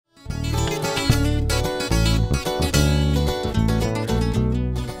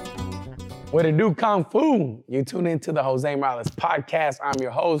What it do, Kung Fu? You tune into the Jose Morales podcast. I'm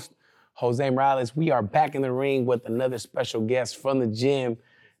your host, Jose Morales. We are back in the ring with another special guest from the gym.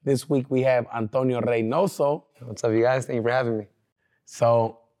 This week we have Antonio Reynoso. What's up, you guys? Thank you for having me.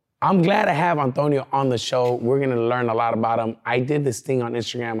 So I'm glad to have Antonio on the show. We're gonna learn a lot about him. I did this thing on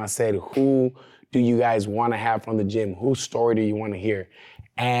Instagram. I said, who do you guys wanna have from the gym? Whose story do you wanna hear?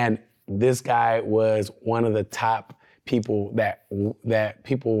 And this guy was one of the top people that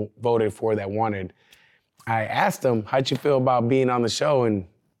people voted for that wanted. I asked him, how'd you feel about being on the show? And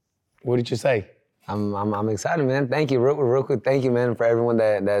what did you say? I'm excited, man. Thank you, real quick. Thank you, man, for everyone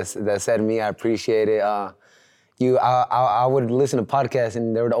that said to me. I appreciate it. I would listen to podcasts,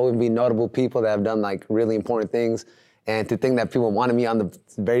 and there would always be notable people that have done like really important things. And to think that people wanted me on the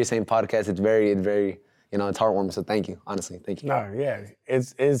very same podcast, it's very, it's heartwarming. So thank you, honestly, thank you. No, yeah,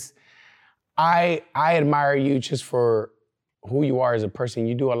 I admire you just for who you are as a person.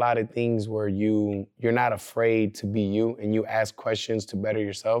 You do a lot of things where you're not afraid to be you, and you ask questions to better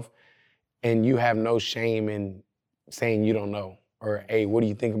yourself, and you have no shame in saying you don't know, or, hey, what do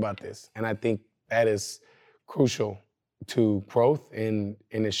you think about this? And I think that is crucial to growth, and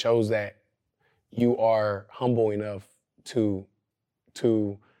it shows that you are humble enough to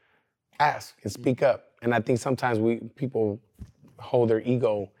ask and speak up. And I think sometimes people hold their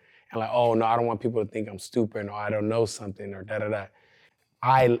ego and like, oh no, I don't want people to think I'm stupid or I don't know something or da-da-da.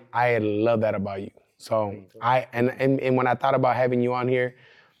 I love that about you. So and when I thought about having you on here,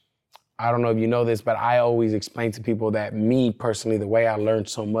 I don't know if you know this, but I always explain to people that me personally, the way I learned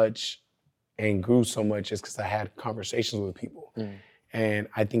so much and grew so much is because I had conversations with people. And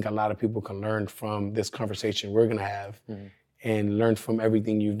I think a lot of people can learn from this conversation we're gonna have and learn from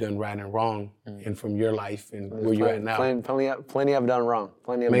everything you've done right and wrong and from your life and where you're at now. Plenty I've done wrong.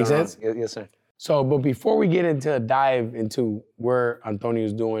 Make sense? Wrong. Yes, sir. So, but before we get into a dive into where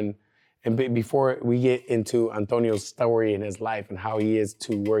Antonio's doing, and before we get into Antonio's story in his life and how he is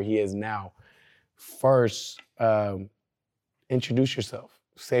to where he is now, first, introduce yourself.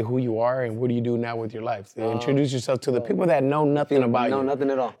 Say who you are and what do you do now with your life. Introduce yourself to the people that know nothing about you. Know nothing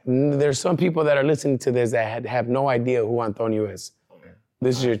at all. There's some people that are listening to this that have no idea who Antonio is.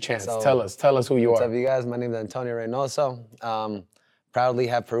 This is your chance. So, tell us who you are. What's up, you guys? My name is Antonio Reynoso. Proudly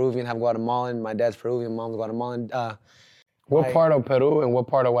have Peruvian, have Guatemalan. My dad's Peruvian, mom's Guatemalan. What part of Peru and what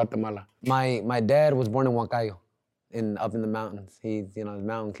part of Guatemala? My dad was born in Huancayo, up in the mountains. He's a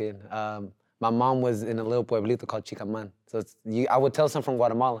mountain kid. My mom was in a little pueblito called Chicaman. So I would tell some from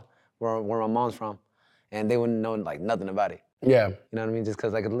Guatemala, where my mom's from, and they wouldn't know like nothing about it. Yeah. You know what I mean? Just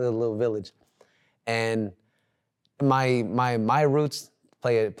because like a little village. And my roots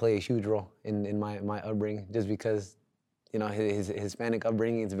play a huge role in my upbringing, just because, his Hispanic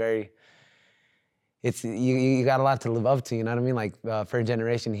upbringing is you got a lot to live up to, you know what I mean? Like first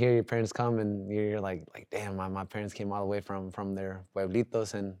generation here, your parents come and you're like damn, my parents came all the way from their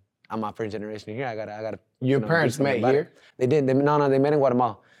pueblitos, and I'm my first generation here. I gotta. Your parents met here? They did. They met in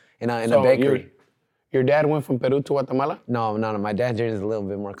Guatemala, in a bakery. Your dad went from Peru to Guatemala? No. My dad's journey is a little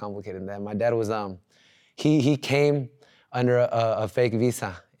bit more complicated than that. My dad was he came under a fake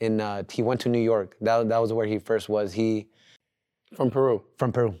visa he went to New York. That was where he first was. From Peru?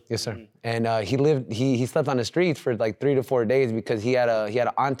 From Peru, yes sir. And he slept on the streets for like 3 to 4 days because he had an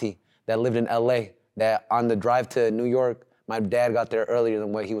auntie that lived in LA, that on the drive to New York, my dad got there earlier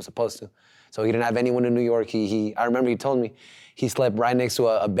than what he was supposed to. So he didn't have anyone in New York. I remember he told me he slept right next to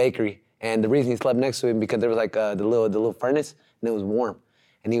a bakery. And the reason he slept next to it because there was like the little furnace and it was warm.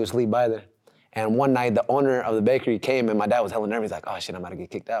 And he would sleep by there. And one night the owner of the bakery came and my dad was hella nervous. He's like, oh shit, I'm about to get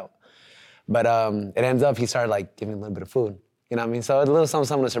kicked out. But it ends up he started like giving a little bit of food. You know what I mean? So it's a little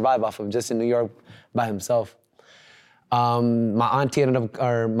something to survive off of just in New York by himself. My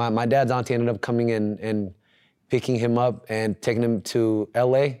dad's auntie ended up coming in and picking him up and taking him to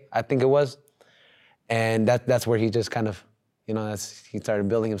LA, I think it was. And that's where he just kind of, he started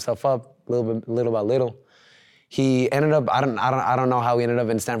building himself up little by little. He ended up, I don't know how he ended up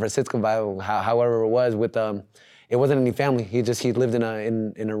in San Francisco, but however it was with, it wasn't any family. He lived in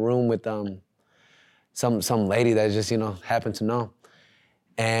a room with some lady that just, happened to know.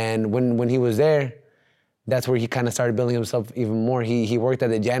 And when he was there, that's where he kind of started building himself even more. He worked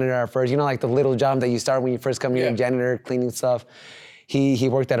as a janitor at first, like the little job that you start when you first come here, janitor, cleaning stuff. He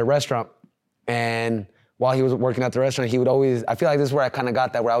worked at a restaurant, and while he was working at the restaurant, he would always, I feel like this is where I kind of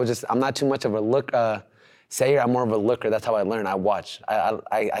got that, where I'm not too much of a sayer, I'm more of a looker. That's how I learn. I watch.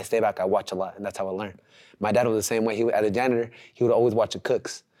 I stay back, I watch a lot, and that's how I learn. My dad was the same way. As a janitor, he would always watch the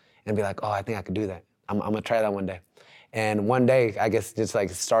cooks and be like, oh, I think I could do that. I'm gonna try that one day. And one day, I guess just like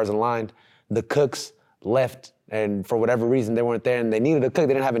stars aligned, the cooks left, and for whatever reason they weren't there, and they needed a cook.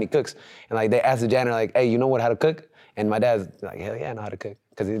 They didn't have any cooks, and like they asked the janitor, like, "Hey, you know how to cook?" And my dad's like, "Hell yeah, I know how to cook,"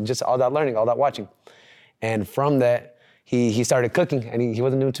 because it's just all that learning, all that watching. And from that, he started cooking, and he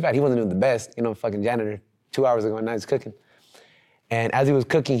wasn't doing too bad. He wasn't doing the best, fucking janitor. 2 hours ago, and now he's cooking. And as he was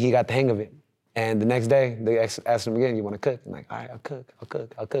cooking, he got the hang of it. And the next day, they asked him again, "You want to cook?" I'm like, "All right,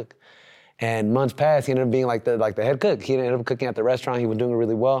 I'll cook." And months passed, he ended up being like the head cook. He ended up cooking at the restaurant. He was doing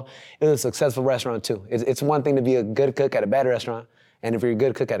really well. It was a successful restaurant too. It's one thing to be a good cook at a bad restaurant, and if you're a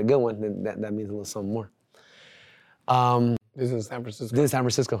good cook at a good one, then that means a little something more. This is in San Francisco? This is San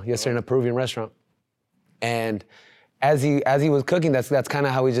Francisco, yes sir, in a Peruvian restaurant. And as he was cooking, that's kind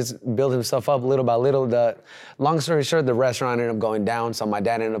of how he just built himself up little by little. Long story short, the restaurant ended up going down, so my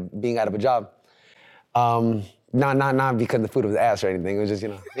dad ended up being out of a job. Not because the food was ass or anything. It was just, it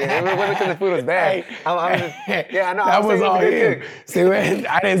wasn't because the food was bad. I know. That was all him. See, man,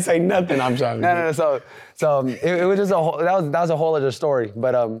 I didn't say nothing. I'm trying to. No. So it was just that was a whole other story.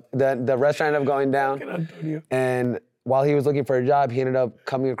 But the restaurant ended up going down. And while he was looking for a job, he ended up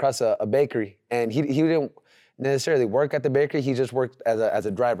coming across a bakery, and he didn't necessarily work at the bakery. He just worked as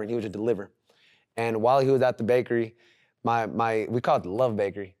a driver, and he would just deliver. And while he was at the bakery, we call it the Love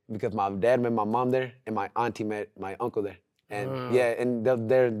Bakery because my dad met my mom there, and my auntie met my uncle there. And and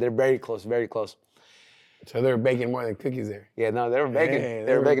they're very close, very close. So they were baking more than cookies there. Yeah, no, they were baking. Hey,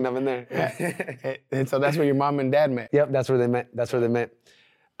 they were baking them in there. Yeah. And so that's where your mom and dad met. Yep, that's where they met.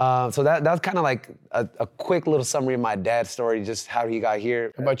 So that's kind of like a quick little summary of my dad's story, just how he got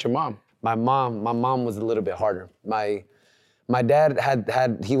here. How about your mom? My mom was a little bit harder. My dad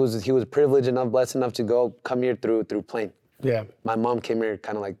he was privileged enough, blessed enough to come here through plane. Yeah. My mom came here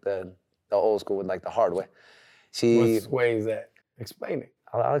kind of like the old school, with like the hard way. What way is that? Explain it.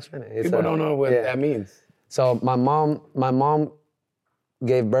 I'll explain it. People don't know what that means. So my mom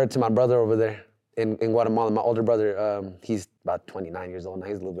gave birth to my brother over there in Guatemala. My older brother, he's about 29 years old now.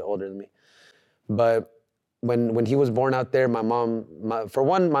 He's a little bit older than me. But when he was born out there, my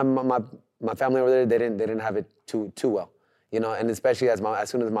family over there, they didn't have it too well, and especially as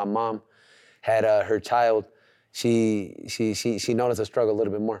soon as my mom had her child, she noticed the struggle a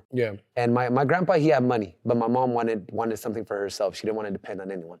little bit more. Yeah. And my grandpa, he had money, but my mom wanted something for herself. She didn't want to depend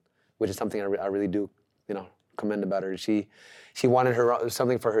on anyone, which is something I really do, commend about her. She wanted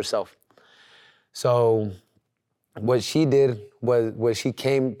something for herself. So what she did was she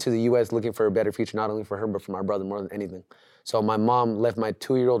came to the U.S. looking for a better future, not only for her, but for my brother more than anything. So my mom left my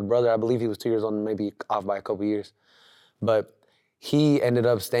 2-year-old brother, I believe he was 2 years old, maybe off by a couple years. But he ended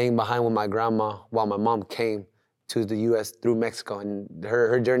up staying behind with my grandma while my mom came to the U.S. through Mexico. And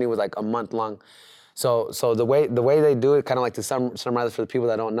her journey was like a month long. So the way they do it, kind of like to summarize for the people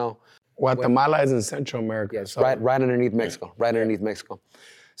that don't know. Guatemala is in Central America. Yes, so. right underneath Mexico, underneath Mexico.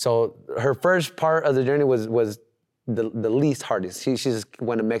 So her first part of the journey was the least hardest. She just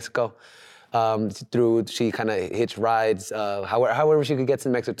went to Mexico. She kind of hitched rides, however she could get to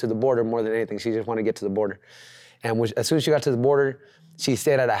Mexico, to the border more than anything. She just wanted to get to the border. And as soon as she got to the border, she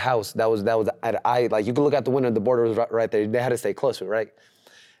stayed at a house that was like you could look out the window, the border was right there. They had to stay close to it, right?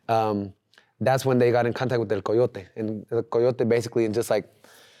 That's when they got in contact with El Coyote. And the Coyote basically is just like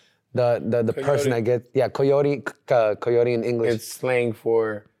the person that gets, coyote in English. It's slang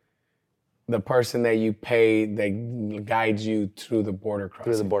for the person that you pay that guides you through the border crossing.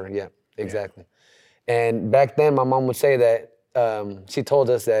 Through the border, yeah, exactly. Yeah. And back then, my mom would say that she told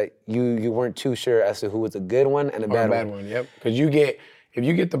us that you weren't too sure as to who was a good one and a bad one. Yep. Because if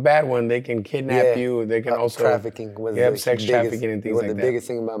you get the bad one, they can kidnap you. They can also trafficking was sex trafficking and things like that. The biggest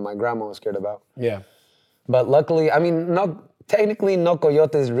thing about my grandma was scared about. Yeah. But luckily, I mean, technically, no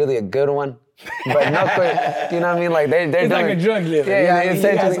coyote is really a good one. But no coyote, you know what I mean? Like they're it's like a drug dealer. Yeah, you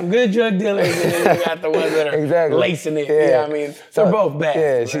got some good drug dealers, and then you got the ones that are lacing it. Yeah. You know what I mean? So, they're both bad.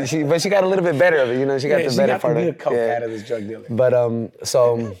 Yeah, right? But she got a little bit better of it. She got the better part of it. She got the good coke out of this drug dealer. But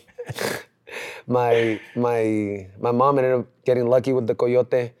so my mom ended up getting lucky with the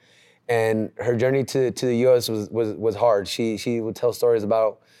coyote, and her journey to the U.S. was hard. She would tell stories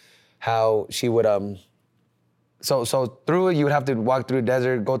about how she would so through it you would have to walk through the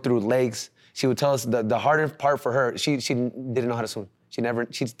desert, go through lakes. She would tell us the hardest part for her. She didn't know how to swim. To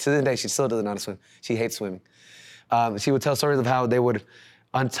this day she still doesn't know how to swim. She hates swimming. She would tell stories of how they would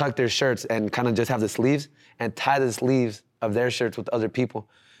untuck their shirts and kind of just have the sleeves and tie the sleeves of their shirts with other people,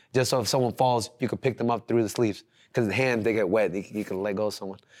 just so if someone falls, you could pick them up through the sleeves. Because the hands, they get wet, you can let go of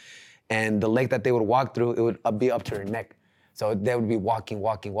someone. And the lake that they would walk through, it would be up to her neck. So they would be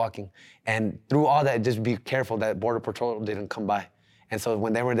walking. And through all that, just be careful that Border Patrol didn't come by. And so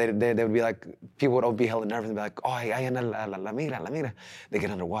when they would be like, people would all be hella nervous and be like, oh, la mira. They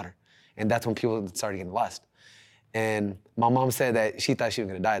get underwater. And that's when people started getting lost. And my mom said that she thought she was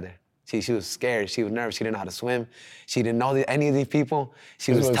gonna die there. She was scared, she was nervous, she didn't know how to swim. She didn't know any of these people.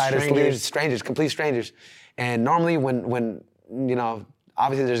 She was tired of strangers, complete strangers. And normally when you know,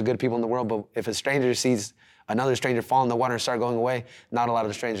 obviously there's good people in the world, but if a stranger sees another stranger fall in the water and start going away, not a lot of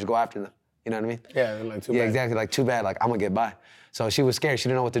the strangers go after them. You know what I mean? Yeah, they're like, too bad. Yeah, exactly, like too bad, like I'm gonna get by. So she was scared, she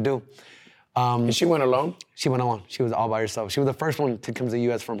didn't know what to do. And she went alone? She went alone, she was all by herself. She was the first one to come to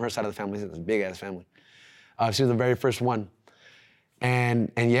the US from her side of the family. It's a big ass family. She was the very first one.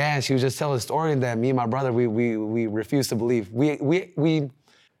 And yeah, she was just telling a story that me and my brother, we refused to believe. We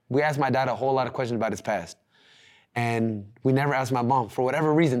asked my dad a whole lot of questions about his past. And we never asked my mom, for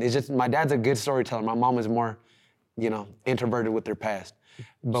whatever reason. It's just, my dad's a good storyteller. My mom is more, you know, introverted with their past.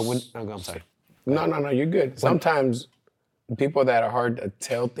 But I'm sorry. No, you're good. Sometimes people that are hard to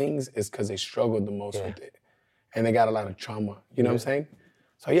tell things is because they struggled the most with it. And they got a lot of trauma. You know what I'm saying?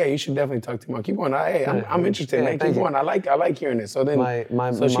 So yeah, you should definitely talk to him. Keep on. Hey, I'm interested, man. Keep on. I like hearing this. So then,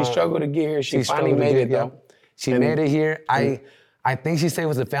 she struggled to get here. She finally made it, though. She made it here. I think she said it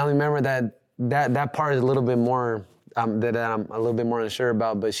was a family member that part is a little bit more, that I'm a little bit more unsure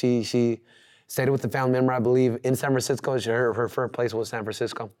about, but she stayed with the family member, I believe, in San Francisco. Her first place was San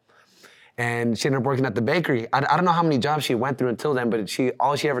Francisco. And she ended up working at the bakery. I don't know how many jobs she went through until then, but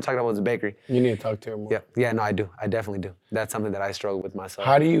all she ever talked about was the bakery. You need to talk to her more. Yeah, no, I do. I definitely do. That's something that I struggle with myself.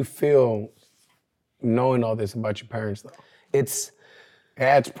 How do you feel knowing all this about your parents, though? It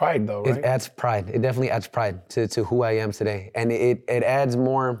adds pride, though, right? It adds pride. It definitely adds pride to who I am today. And it adds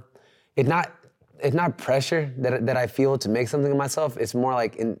more, it's not pressure that I feel to make something of myself. It's more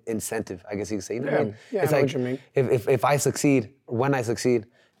like incentive, I guess you could say. You know what I mean? Yeah, it's I know like, what you mean. If I succeed, when I succeed,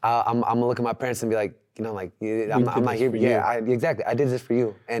 I'm gonna look at my parents and be like, you know, like, I'm not here. Yeah, exactly. I did this for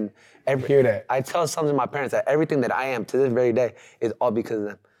you. And hear that. I tell some of my parents that everything that I am to this very day is all because of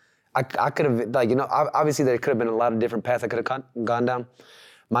them. I could have, like, you know, obviously there could have been a lot of different paths I could have gone down.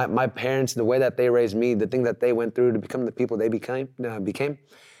 My parents, the way that they raised me, the thing that they went through to become the people they became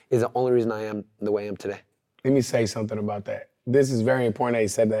is the only reason I am the way I am today. Let me say something about that. This is very important that you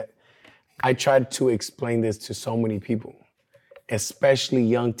said that. I tried to explain this to so many people, especially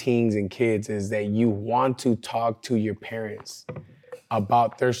young teens and kids, is that you want to talk to your parents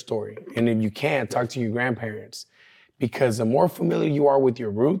about their story. And if you can't, talk to your grandparents. Because the more familiar you are with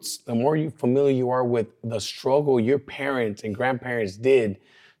your roots, the more familiar you are with the struggle your parents and grandparents did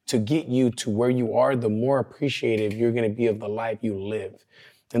to get you to where you are, the more appreciative you're gonna be of the life you live.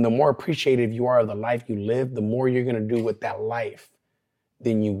 And the more appreciative you are of the life you live, the more you're gonna do with that life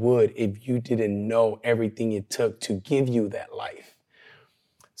than you would if you didn't know everything it took to give you that life.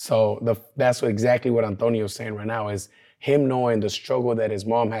 So that's exactly what Antonio's saying right now, is him knowing the struggle that his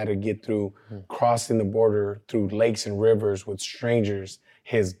mom had to get through, crossing the border through lakes and rivers with strangers,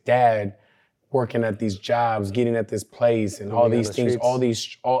 his dad working at these jobs, getting at this place, and all these things,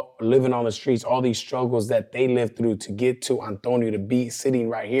 living on the streets, all these struggles that they lived through to get to Antonio to be sitting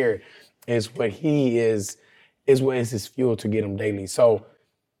right here is what what is his fuel to get him daily. So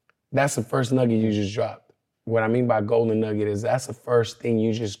that's the first nugget you just dropped. What I mean by golden nugget is that's the first thing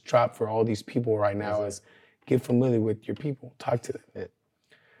you just dropped for all these people right now is get familiar with your people, talk to them.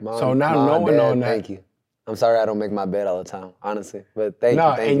 Yeah. So now knowing all that. Thank you. I'm sorry I don't make my bed all the time, honestly, but thank you.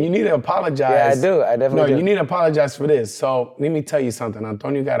 No, and you need to apologize. Yeah, I do. I definitely do. No, you need to apologize for this. So let me tell you something.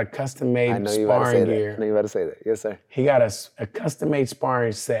 Antonio got a custom-made sparring gear. I know you about to say that. Yes, sir. He got a custom-made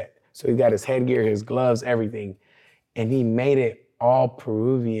sparring set. So he got his headgear, his gloves, everything. And he made it all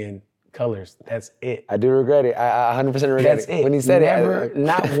Peruvian colors. That's it. I do regret it. I 100% regret it. That's it. When he said it,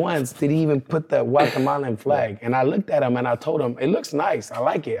 not once did he even put the Guatemalan flag. And I looked at him and I told him, it looks nice. I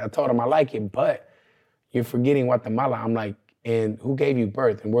like it. I told him I like it, but you're forgetting Guatemala. I'm like, and who gave you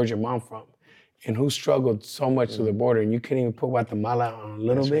birth? And where's your mom from? And who struggled so much to the border? And you couldn't even put Guatemala on a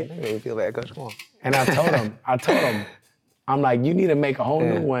little bit? Right. You feel bad, Coach. Come on. And I told him, I'm like, you need to make a whole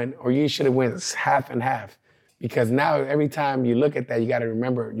new one, or you should have went half and half. Because now every time you look at that, you got to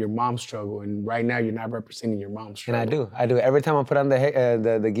remember your mom's struggle. And right now you're not representing your mom's struggle. And I do. Every time I put on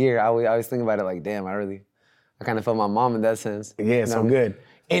the gear, I always think about it like, damn, I kind of felt my mom in that sense. Yeah, so good.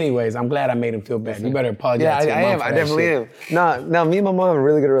 Anyways, I'm glad I made him feel bad. You better apologize to your mom. I am. I definitely am. No, me and my mom have a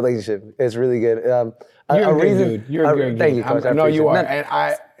really good relationship. It's really good. You're a good dude. You're a good dude. Thank you, Coach. No, you are.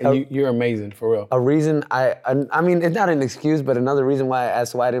 And you're amazing, for real. A reason I mean, it's not an excuse, but another reason why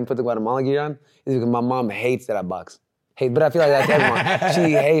I didn't put the Guatemala gear on is because my mom hates that I box. But I feel like that's everyone.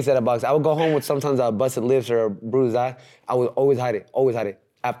 She hates that I box. I would go home with sometimes a busted lips or a bruised eye. I would always hide it,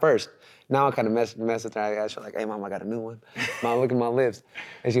 at first. Now I kind of mess with her. I ask her like, hey, Mom, I got a new one. Mom, look at my lips.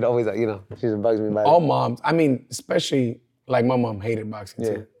 And she'd always, she just bugs me by All moms, I mean, especially Like my mom hated boxing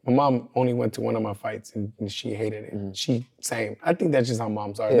Yeah. too. My mom only went to one of my fights and she hated it. She same. I think that's just how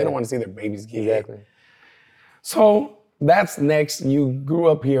moms are. They Yeah. don't want to see their babies get Exactly. hit. So that's next. You grew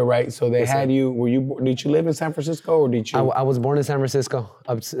up here, right? So they had sir. you. Did you live in San Francisco or did you? I was born in San Francisco,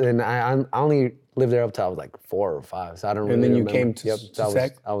 and I only lived there up till I was like 4 or 5. So I don't. and really then you remember. came to So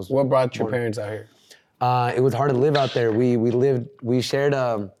Sac? I was. What brought your born- parents out here? It was hard to live out there. We shared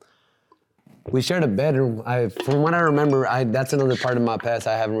a bedroom. From what I remember, that's another part of my past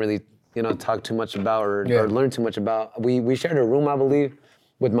I haven't really talked too much about or learned too much about. We shared a room, I believe,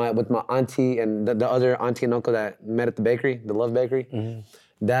 with my auntie and the other auntie and uncle that met at the bakery, the Love Bakery.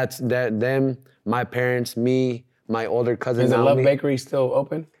 That's them, my parents, me, my older cousin. Is the Naomi. Love Bakery still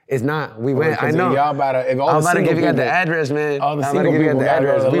open? It's not. We went. I Because know. y'all about to. If all I'm the about to single give you guys the people- address, man. all the I'm about to single give you guys people the gotta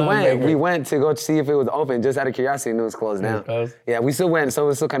go to address. the Love Bakery. We went to go see if it was open just out of curiosity, and it was closed down. closed? Yeah, we still went, so it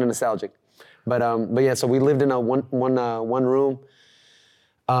was still kind of nostalgic. But yeah, so we lived in a one room.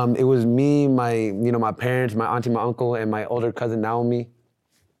 It was me, my parents, my auntie, my uncle, and my older cousin Naomi.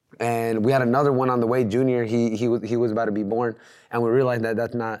 And we had another one on the way, Junior. He was about to be born, and we realized that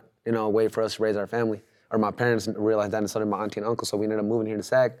that's not a way for us to raise our family. Or my parents realized that, and so did my auntie and uncle. So we ended up moving here to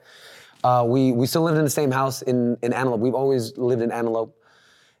Sac. We still lived in the same house in Antelope. We've always lived in Antelope,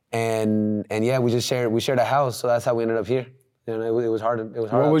 and yeah, we shared a house. So that's how we ended up here. It was hard. It was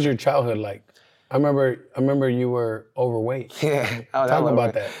hard. What was your childhood like? I remember you were overweight. Yeah, Talk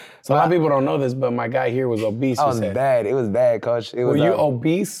about that. So a lot of people don't know this, but my guy here was obese. I you was said. bad. It was bad, coach. It Were was, you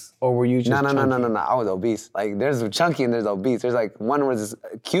obese or were you just No. chunky? I was obese. Like there's chunky and there's obese. There's like one where it's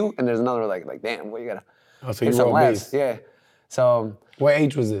cute and there's another like damn, what you gotta. Oh, so you it's were some less. obese. Yeah. So What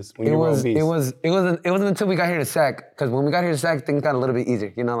age was this when you were obese? it wasn't until we got here to Sac, because when we got here to Sac, things got a little bit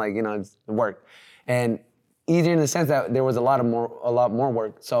easier. It's work, and easier in the sense that there was a lot more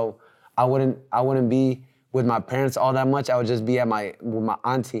work. So I wouldn't be with my parents all that much. I would just be with my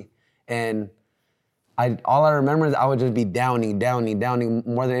auntie, and all I remember is I would just be downing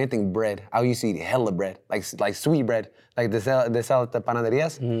more than anything bread. I used to eat hella bread, like sweet bread, like they sell at the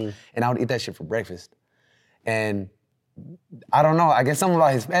panaderias, and I would eat that shit for breakfast. And I don't know, I guess something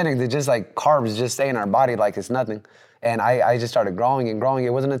about Hispanics, they just like carbs just stay in our body like it's nothing. And I just started growing and growing.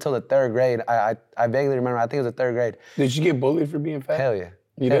 It wasn't until the 3rd grade, I vaguely remember, I think it was the 3rd grade. Did you get bullied for being fat? Hell yeah.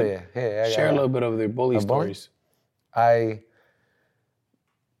 You Hell did? Yeah. Share a little bit of the bully stories.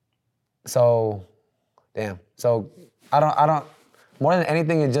 So I don't, more than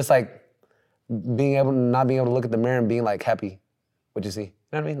anything, it's just like not being able to look at the mirror and being like happy what you see.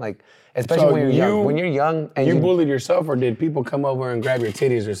 You know what I mean? Like, especially So when you're young. When you're young and You bullied yourself or did people come over and grab your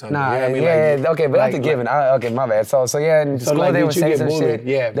titties or something? Nah, You know what I mean? okay, but that's a given. Okay, my bad. So yeah, in school like, they did would you say get some bullied? shit.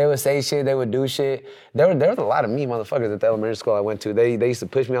 Yeah. They would say shit, they would do shit. There was a lot of mean motherfuckers at the elementary school I went to. They used to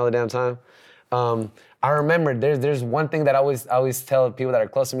push me all the damn time. I remember there's one thing that I always tell people that are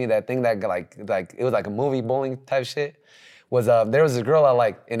close to me, that thing that like it was like a movie bullying type shit, was there was a girl I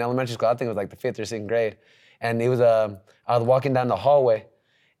liked in elementary school. I think it was like the 5th or 6th grade. And it was I was walking down the hallway.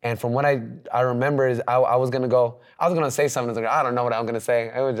 And from what I remember is I was gonna say something. Like, I don't know what I'm gonna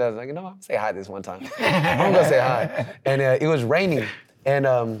say. I was just like, I'm gonna say hi this one time. I'm gonna say hi. And it was raining. And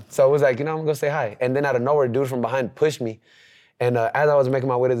so it was like, I'm gonna go say hi. And then out of nowhere, a dude from behind pushed me. And as I was making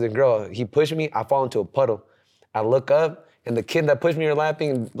my way to the girl, he pushed me, I fall into a puddle. I look up, and the kid that pushed me were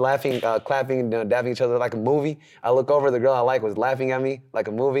laughing, clapping, dabbing each other like a movie. I look over, the girl I like was laughing at me like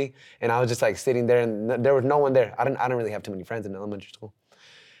a movie. And I was just like sitting there, and there was no one there. I didn't really have too many friends in elementary school.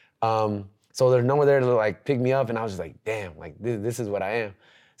 So there's no one there to like pick me up, and I was just like, damn, like this is what I am.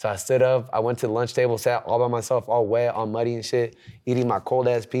 So I stood up, I went to the lunch table, sat all by myself, all wet, all muddy and shit, eating my cold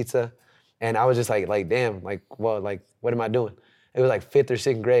ass pizza. And I was just like damn, like, well, like, what am I doing? It was like 5th or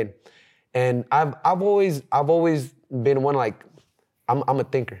 6th grade. And I've always been one, like, I'm a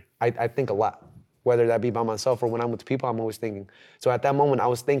thinker. I think a lot, whether that be by myself or when I'm with people, I'm always thinking. So at that moment I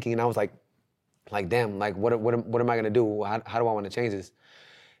was thinking, and I was like damn, like what am I gonna do? How do I wanna change this?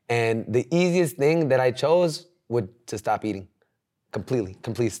 And the easiest thing that I chose was to stop eating.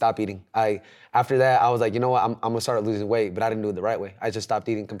 Completely stop eating. After that, I was like, you know what, I'm gonna start losing weight, but I didn't do it the right way. I just stopped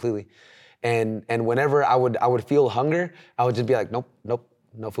eating completely. And whenever I would feel hunger, I would just be like, nope,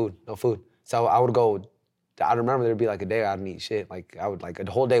 no food. So I would go, I remember there'd be like a day I didn't eat shit. Like I would like a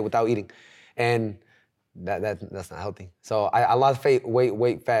whole day without eating. And that's not healthy. So I lost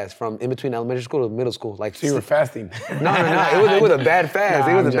weight fast from in between elementary school to middle school. Like, So you were fasting. No. It was a bad fast.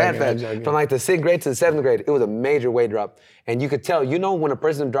 Nah, It was I'm a bad joking, I'm fast. joking. From like the 6th grade to the 7th grade, it was a major weight drop. And you could tell, when a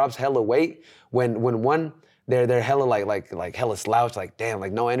person drops hella weight, when one, they're hella like hella slouched, like damn,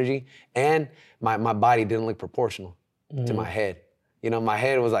 like no energy. And my body didn't look proportional to my head. My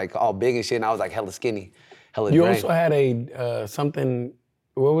head was like all big and shit, and I was like hella skinny. hella You drained. also had a something.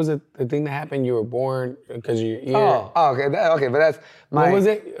 What was it? The thing that happened? You were born because your ear. Okay, but that's my. What was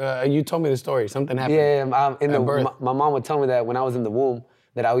it? You told me the story. Something happened. Yeah, in the birth. my mom would tell me that when I was in the womb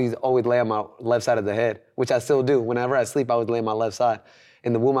that I always lay on my left side of the head, which I still do. Whenever I sleep, I always lay on my left side.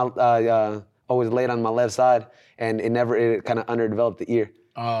 In the womb, I always laid on my left side, and it kind of underdeveloped the ear.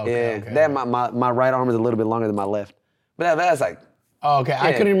 Oh, okay. Yeah, Okay. that my right arm is a little bit longer than my left, but that's like. Oh, okay.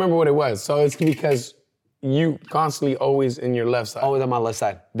 I Yeah. couldn't remember what it was. So it's because you constantly always in your left side. Always on my left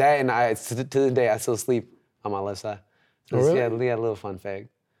side. That and to this day, I still sleep on my left side. So really? Yeah, a little fun fact.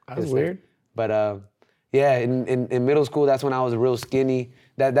 That's weird. But yeah, in middle school, that's when I was real skinny.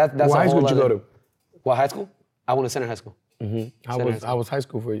 That's What high school did you go to? What high school? I went to Center High School. How was high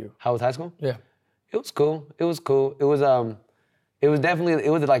school for you? How was high school? Yeah. It was cool. It was definitely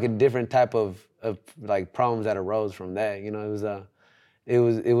like a different type of like problems that arose from that. You know, it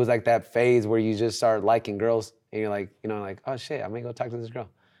was like that phase where you just start liking girls and you're like, oh shit, I may go talk to this girl.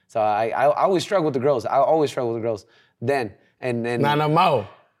 So I always struggle with the girls. I always struggle with the girls. Then and No, no, Mo.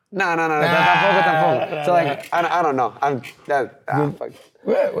 No. Tampoco. So like I don't know.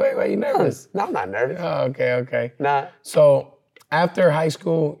 Wait, you nervous? No, I'm not nervous. Oh, okay. Nah. So after high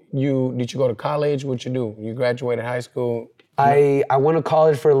school, did you go to college? What'd you do? You graduated high school. I went to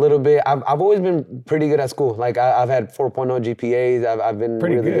college for a little bit. I've always been pretty good at school. Like I've had 4.0 GPAs. I've been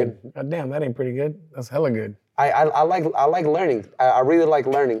Pretty really good. God damn, that ain't pretty good. That's hella good. I like learning. I really like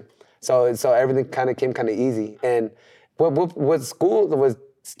learning. So everything kind of came kind of easy. And what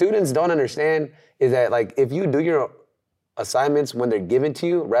students don't understand is that like if you do your assignments when they're given to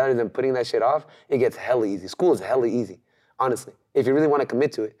you rather than putting that shit off, it gets hella easy. School is hella easy, honestly. If you really want to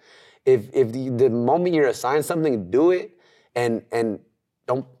commit to it, the moment you're assigned something, do it, and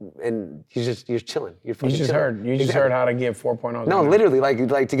you're chilling. You're fucking chilling. You just heard how to get 4.0. No, literally, like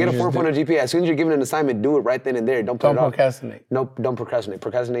to get a 4.0 GPA, as soon as you're given an assignment, do it right then and there. Don't procrastinate. Nope, don't procrastinate.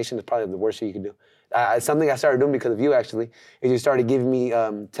 Procrastination is probably the worst shit you can do. Something I started doing because of you, actually, is you started giving me,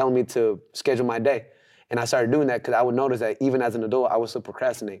 telling me to schedule my day. And I started doing that because I would notice that even as an adult, I would still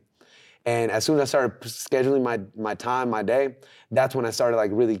procrastinate. And as soon as I started scheduling my time, my day, that's when I started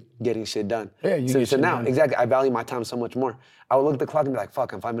like really getting shit done. Yeah, you so get shit now, done. exactly, I value my time so much more. I would look at the clock and be like,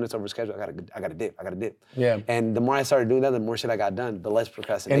 fuck, I'm 5 minutes over schedule. I gotta dip. Yeah. And the more I started doing that, the more shit I got done, the less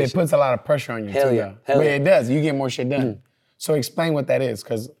procrastination. And it puts a lot of pressure on you Hell too, yeah. though. But it does. You get more shit done. So explain what that is,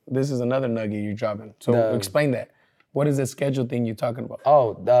 because this is another nugget you're dropping. So explain that. What is the schedule thing you're talking about?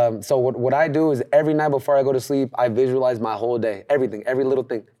 So what I do is every night before I go to sleep, I visualize my whole day, everything, every little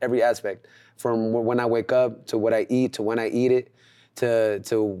thing, every aspect, from when I wake up to what I eat to when I eat it,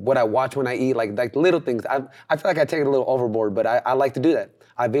 to what I watch when I eat, like little things. I feel like I take it a little overboard, but I like to do that.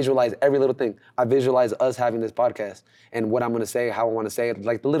 I visualize every little thing. I visualize us having this podcast and what I'm gonna say, how I wanna say it,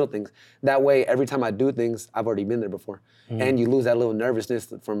 like the little things. That way, every time I do things, I've already been there before. And you lose that little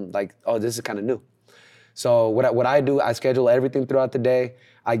nervousness from like, oh, this is kind of new. So what I do, I schedule everything throughout the day.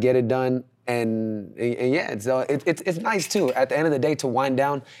 I get it done, and yeah. So it's nice too. At the end of the day, to wind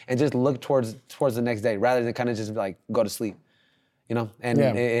down and just look towards the next day, rather than kind of just like go to sleep, you know. And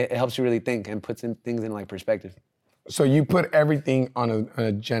it helps you really think and puts things in like perspective. So you put everything on an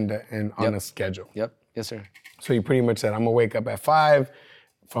agenda and on a schedule. Yep. Yes, sir. So you pretty much said, I'm gonna wake up at 5.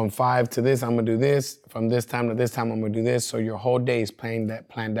 From 5 to this, I'm gonna do this. From this time to this time, I'm gonna do this. So your whole day is planned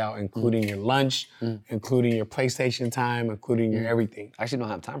out, including your lunch, including your PlayStation time, including your everything. I actually don't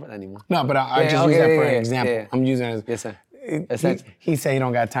have time for that anymore. No, but I just use that for an example. Yeah. I'm using it as. Yes, sir. He say he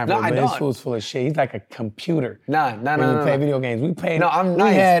don't got time for No, it, I but his don't. fool's full of shit. He's like a computer. No. When you play video games, we played. No, I'm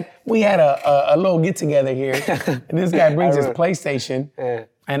nice. We had a little get together here, and this guy brings his PlayStation, Yeah.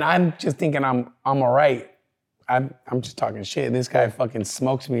 and I'm just thinking I'm all right. I'm just talking shit. This guy fucking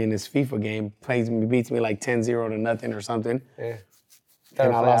smokes me in this FIFA game, beats me like 10-0 to nothing or something. Yeah.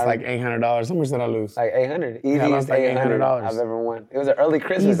 And I lost like $800. How much did I lose? Like 800. I Easiest lost like $800 $800. I've ever won. It was an early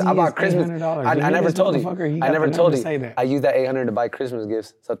Christmas. I Easiest bought Christmas. $800. I never This told you. motherfucker, he I got never the told nerve you. to say that. I used that 800 to buy Christmas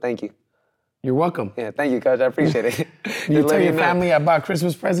gifts. So thank you. You're welcome. Yeah, thank you, Coach. I appreciate it. You tell your family I bought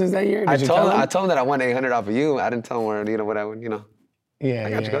Christmas presents that year? I Did you tell them? told them that I won 800 off of you. I didn't tell them where, what I would, Yeah, I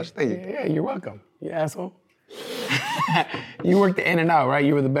got you, Coach. Thank you. Yeah, you're welcome. You asshole. You worked the In-N-Out, right?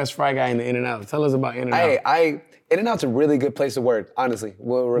 You were the best fry guy in the In-N-Out. Tell us about In-N-Out. In-N-Out's a really good place to work, honestly.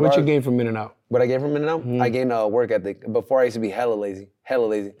 What you gained from In-N-Out? What I gained from In-N-Out? I gained work ethic. Before I used to be hella lazy.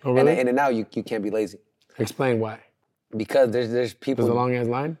 Oh, really? And In-N-Out, you can't be lazy. Explain why. Because there's people. Was a long ass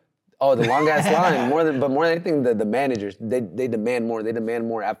line? Oh, the long ass line. More than anything, the managers, they demand more. They demand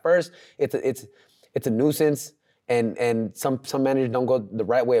more. At first, it's a nuisance, and some managers don't go the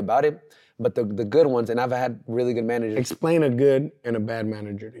right way about it. But the good ones, and I've had really good managers. Explain a good and a bad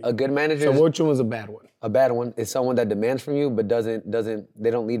manager to you. A good manager. So which one was a bad one? A bad one is someone that demands from you, but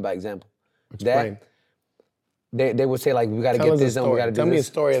they don't lead by example. Explain. They would say like, we got to get this done, we got to do this. Tell me a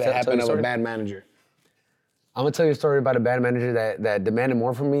story that happened of story? a bad manager. I'm gonna tell you a story about a bad manager that demanded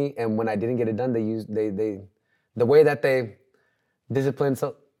more from me, and when I didn't get it done, the way that they disciplined.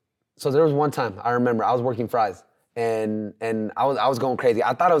 So there was one time I remember I was working fries, and I was going crazy.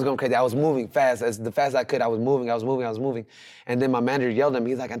 I thought I was going crazy. I was moving fast, as fast as I could. I was moving, and then my manager yelled at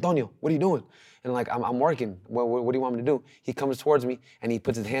me. He's like, Antonio, what are you doing? And I'm like, I'm working. What do you want me to do? He comes towards me and he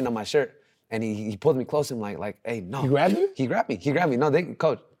puts his hand on my shirt and he pulls me close to him like, hey, no. He grabbed you? He grabbed me. No,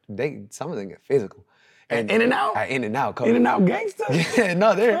 coach, some of them get physical. And in and out? In and out, coach. In and out gangster? Yeah,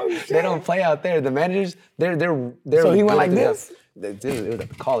 no, they don't play out there. The managers, they're. So he went like this? It was at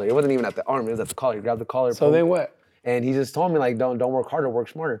the collar. It wasn't even at the arm. It was at the collar. He grabbed the collar. So then what? And he just told me like, don't work harder, work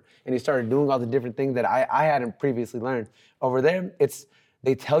smarter. And he started doing all the different things that I hadn't previously learned. Over there,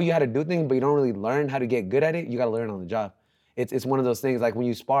 they tell you how to do things, but you don't really learn how to get good at it. You got to learn on the job. It's one of those things like when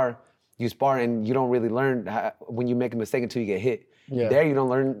you spar and you don't really learn when you make a mistake until you get hit. Yeah. There you don't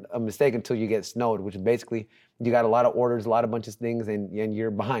learn a mistake until you get snowed, which is basically you got a lot of orders, a lot of bunch of things, and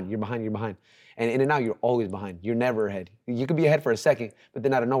you're behind. And in and out, you're always behind. You're never ahead. You could be ahead for a second, but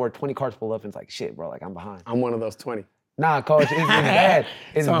then out of nowhere, 20 cars pull up and it's like, shit, bro, like I'm behind. I'm one of those 20. Nah, coach, it's bad.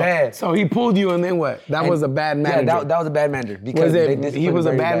 It's bad. So he pulled you and then what? That was a bad manager. Yeah, that was a bad manager. Because he was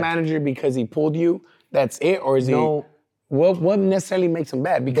a bad manager because he pulled you? That's it? Or is No. What necessarily makes him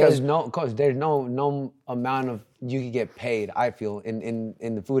bad? Because there's no amount of you could get paid, I feel,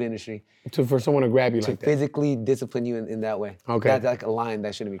 in the food industry. for someone to grab you like that. To physically discipline you in that way. Okay. That's like a line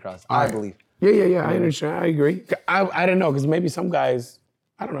that shouldn't be crossed, All I right. believe. Yeah, I understand. I agree. I didn't know, because maybe some guys,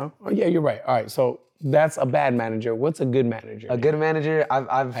 I don't know. Oh, yeah, you're right. All right, so that's a bad manager. What's a good manager? A good manager,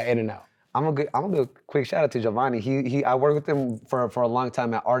 I've In and out. I'm gonna do a quick shout out to Giovanni. I worked with him for a long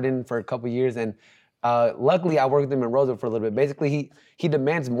time at Arden for a couple years, and luckily I worked with him in Roseville for a little bit. Basically, he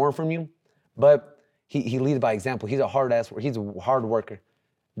demands more from you, but he leads by example. He's a he's a hard worker.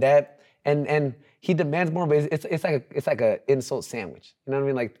 And he demands more, but it's like a insult sandwich. You know what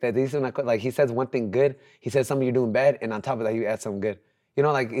I mean? Like he says one thing good, he says something you're doing bad, and on top of that, you add something good. You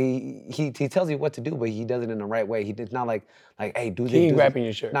know, like he tells you what to do, but he does it in the right way. It's not like hey, do this. He ain't grabbing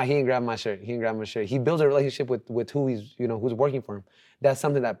your shirt. No, he ain't grabbing my shirt. He builds a relationship with who's working for him. That's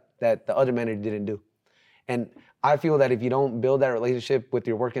something that the other manager didn't do. And I feel that if you don't build that relationship with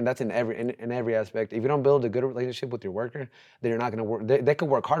your worker, and that's in every aspect. If you don't build a good relationship with your worker, then you're not gonna work. They could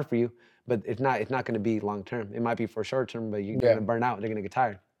work hard for you, but it's not gonna be long term. It might be for short term, but you're gonna burn out. They're gonna get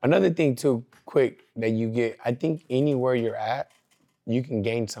tired. Another thing too, quick, that you get, I think anywhere you're at, you can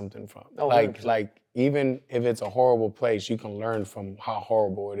gain something from. Oh, like even if it's a horrible place, you can learn from how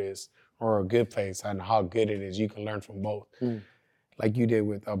horrible it is, or a good place and how good it is. You can learn from both. Like you did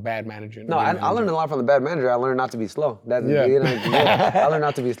with a bad manager. No, I learned a lot from the bad manager. I learned not to be slow. Yeah. I learned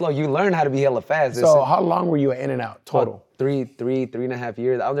not to be slow. You learn how to be hella fast. So how long were you at In and Out total? 3.5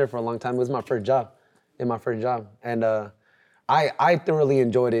 years. I was there for a long time. It was my first job. And I thoroughly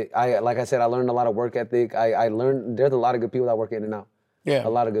enjoyed it. Like I said, I learned a lot of work ethic. I learned there's a lot of good people that work at In and Out. Yeah. A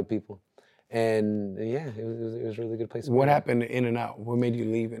lot of good people. And yeah, it was a really good place. What happened to In and Out? What made you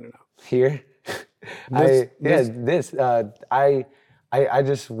leave In and Out? Here? I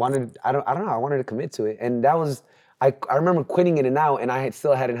just wanted, I don't know, I wanted to commit to it. And that was, I remember quitting In and Out, and I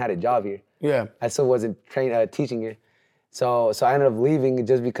still hadn't had a job here. Yeah. I still wasn't teaching here. So I ended up leaving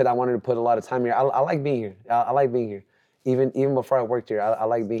just because I wanted to put a lot of time here. I like being here. I like being here. Even before I worked here, I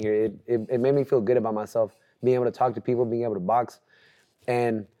like being here. It made me feel good about myself, being able to talk to people, being able to box.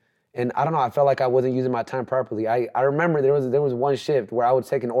 And I don't know, I felt like I wasn't using my time properly. I remember there was one shift where I was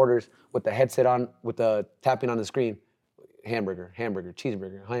taking orders with the headset on, with the tapping on the screen. Hamburger,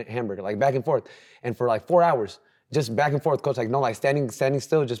 cheeseburger, hamburger, like back and forth. And for like 4 hours, just back and forth, coach, like no, like standing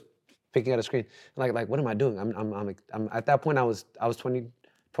still, just picking at a screen. Like what am I doing? I'm at that point I was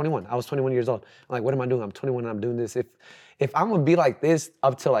 21. I was 21 years old. I'm like, what am I doing? I'm 21 and I'm doing this. If I'm gonna be like this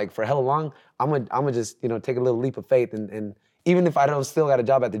up to like for hella long, I'm gonna just, take a little leap of faith and even if I don't still got a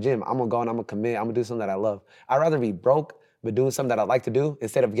job at the gym, I'm gonna go and I'm gonna commit. I'm gonna do something that I love. I'd rather be broke, but doing something that I like to do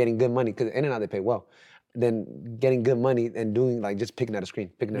instead of getting good money, because In and Out they pay well, than getting good money and doing like just picking at a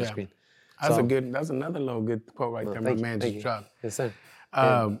screen. That's another little good quote right there. My man just dropped. Yes, sir.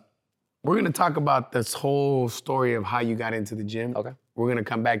 We're gonna talk about this whole story of how you got into the gym. Okay. We're gonna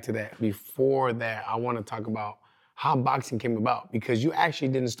come back to that. Before that, I wanna talk about how boxing came about, because you actually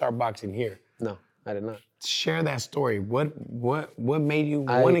didn't start boxing here. No, I did not. Share that story. What made you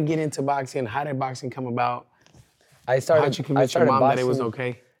want to get into boxing? How did boxing come about? How'd you convince your mom that it was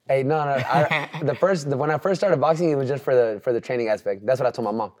okay? Hey, no. When I first started boxing, it was just for the training aspect. That's what I told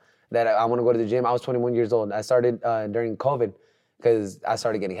my mom, that I want to go to the gym. I was 21 years old. I started during COVID because I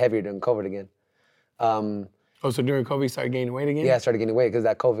started getting heavier during COVID again. Oh, so during COVID, you started gaining weight again? Yeah, I started gaining weight because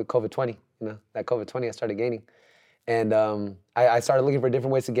that COVID-20, that COVID-20, I started gaining. And I started looking for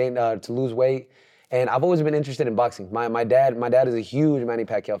different ways to gain, to lose weight. And I've always been interested in boxing. My dad is a huge Manny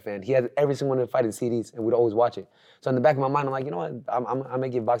Pacquiao fan. He has every single one of the fighting CDs, and we'd always watch it. So in the back of my mind, I'm like, you know what? I'm gonna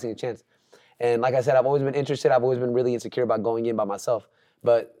give boxing a chance. And like I said, I've always been interested. I've always been really insecure about going in by myself.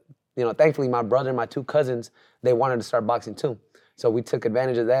 But thankfully, my brother and my two cousins, they wanted to start boxing too. So we took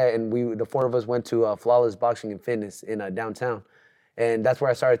advantage of that, and the four of us went to Flawless Boxing and Fitness in downtown. And that's where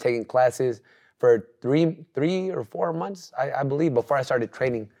I started taking classes for three or 4 months, I believe, before I started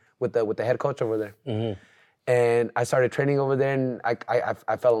training with the head coach over there. Mm-hmm. And I started training over there, and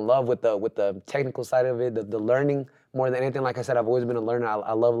I fell in love with the technical side of it, the learning more than anything. Like I said, I've always been a learner.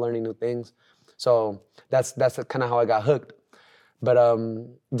 I love learning new things. So that's kind of how I got hooked. But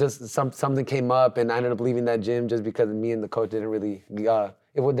just something came up, and I ended up leaving that gym just because me and the coach didn't really. There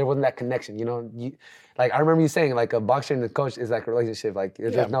wasn't that connection, like I remember you saying, like a boxer and the coach is like a relationship. Like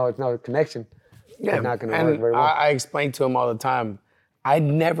there's no connection. Yeah, it's not going to work very well. I explain to him all the time. I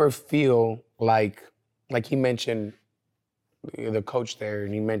never feel like he mentioned the coach there,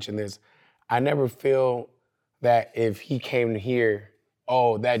 and he mentioned this. I never feel that if he came here,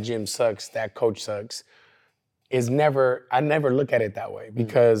 oh, that gym sucks, that coach sucks. I never look at it that way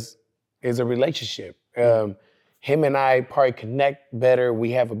because it's a relationship. Him and I probably connect better.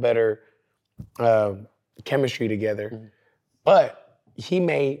 We have a better chemistry together. But he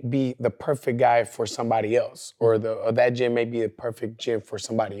may be the perfect guy for somebody else, or that gym may be the perfect gym for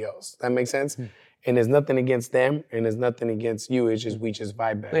somebody else. That makes sense? And there's nothing against them, and there's nothing against you. It's just we just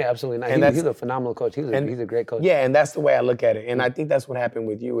vibe better. Yeah, absolutely. And he's a phenomenal coach. He's a great coach. Yeah, and that's the way I look at it. And I think that's what happened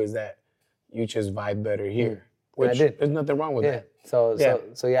with you, is that you just vibe better here. Which, I did. There's nothing wrong with that. So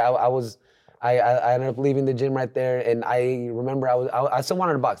I ended up leaving the gym right there, and I remember I still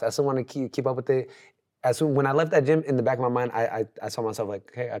wanted to box. I still wanted to keep up with it. When I left that gym, in the back of my mind, I saw myself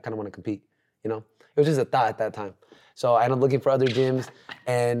like, hey, I kind of want to compete. It was just a thought at that time. So I ended up looking for other gyms,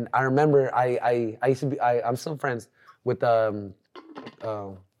 and I remember I used to be I'm still friends with Pepe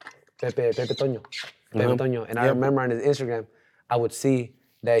Toño, and I remember on his Instagram, I would see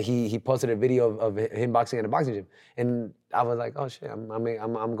that he posted a video of him boxing at a boxing gym, and I was like, oh shit, I'm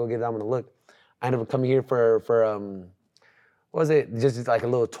gonna go give that one a look. I ended up coming here for what was it? Just like a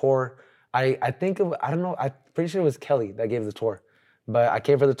little tour. I don't know. I'm pretty sure it was Kelly that gave the tour, but I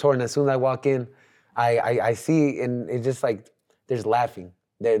came for the tour, and as soon as I walk in, I see, and it's just like there's laughing,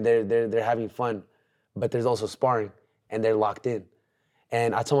 they're having fun, but there's also sparring, and they're locked in,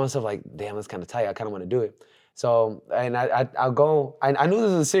 and I told myself like, damn, that's kind of tight. I kind of want to do it. So, and I'll go. I knew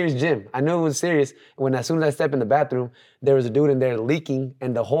this was a serious gym. I knew it was serious when as soon as I stepped in the bathroom, there was a dude in there leaking,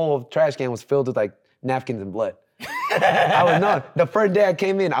 and the whole trash can was filled with like napkins and blood. I was not. The first day I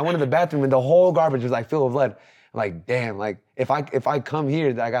came in, I went to the bathroom and the whole garbage was like filled with blood. I'm like, damn, like if I come here,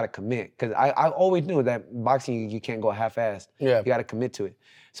 I gotta commit. Cause I always knew that boxing, you can't go half-assed. Yeah. You gotta commit to it.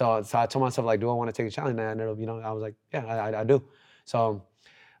 So I told myself like, do I want to take a challenge? And I ended up, I was like, yeah, I do. So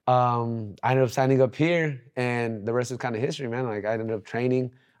I ended up signing up here, and the rest is kind of history, man. Like I ended up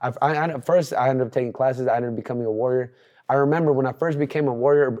training. First, I ended up taking classes. I ended up becoming a warrior. I remember when I first became a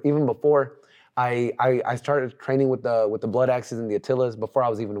warrior, even before, I started training with the Blood Axes and the Attilas before I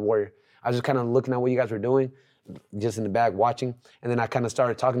was even a warrior. I was just kind of looking at what you guys were doing, just in the back watching, and then I kind of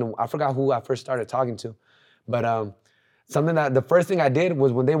started talking to. I forgot who I first started talking to, but the first thing I did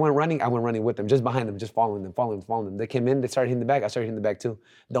was when they went running, I went running with them, just behind them, just following them. They came in, they started hitting the back, I started hitting the back too.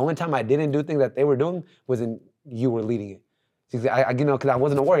 The only time I didn't do things that they were doing was when you were leading it. Because I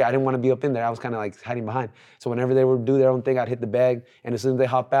wasn't a warrior, I didn't want to be up in there. I was kind of like hiding behind. So whenever they would do their own thing, I'd hit the bag, and as soon as they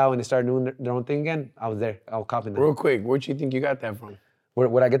hop out and they started doing their own thing again, I was there. I was copying them. Real quick, where'd you think you got that from?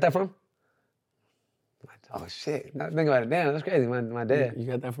 Where'd I get that from? Oh shit! Now think about it. Damn, that's crazy. My dad. You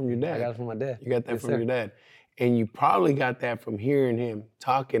got that from your dad. I got it from my dad. You got that from your dad, and you probably got that from hearing him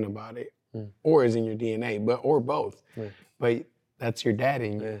talking about it, or is in your DNA, or both. But that's your dad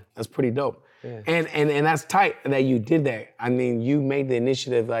in you. Yeah. That's pretty dope. Yeah. And that's tight that you did that. I mean, you made the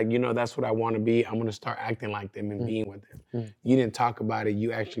initiative, like, that's what I want to be. I'm gonna start acting like them and being with them. You didn't talk about it.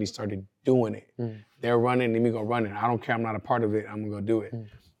 You actually started doing it. They're running, let me go run it. I don't care. I'm not a part of it. I'm gonna go do it.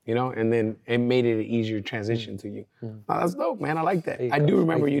 And then it made it an easier transition to you. Oh, that's dope, man. I like that. I do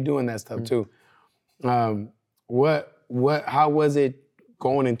remember you doing that stuff too. How was it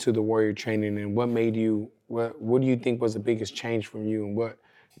going into the warrior training, and what made you, what do you think was the biggest change from you, and what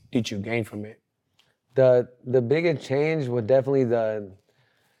did you gain from it? The biggest change was definitely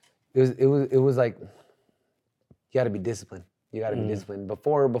it was like you got to be disciplined. You got to be disciplined.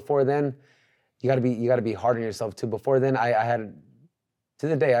 Before then, you got to be hard on yourself too. Before then, I had to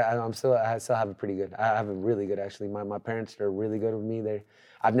the day I still have it pretty good. I have it really good actually. My parents are really good with me.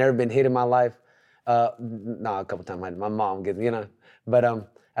 I've never been hit in my life. No, a couple times my mom gets me, you know. But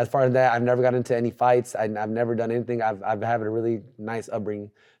as far as that, I've never got into any fights. I've never done anything. I've had a really nice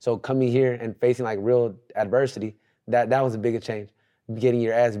upbringing. So coming here and facing like real adversity, that was a bigger change. Getting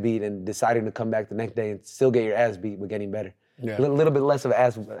your ass beat and deciding to come back the next day and still get your ass beat, but getting better. Yeah. A little bit less of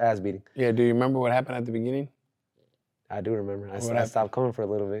ass beating. Yeah, do you remember what happened at the beginning? I do remember. I stopped coming for a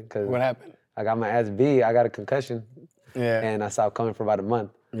little bit because What happened? I got my ass beat. I got a concussion. Yeah. And I stopped coming for about a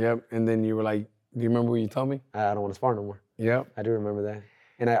month. Yep, and then you were like, do you remember what you told me? I don't want to spar no more. Yep. I do remember that.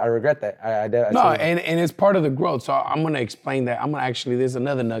 And I regret that. No, and it's part of the growth. So I'm gonna explain that. There's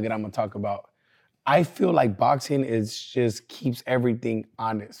another nugget I'm gonna talk about. I feel like boxing just keeps everything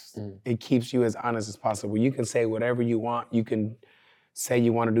honest. It keeps you as honest as possible. You can say whatever you want. You can say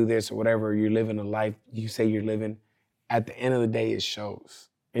you want to do this or whatever. You're living a life you say you're living. At the end of the day, it shows.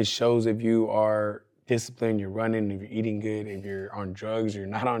 It shows if you are disciplined, you're running, if you're eating good, if you're on drugs, you're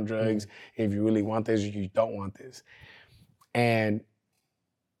not on drugs, if you really want this or you don't want this. And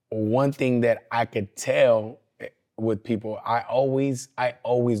one thing that I could tell with people, I always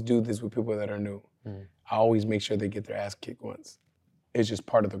do this with people that are new. I always make sure they get their ass kicked once. It's just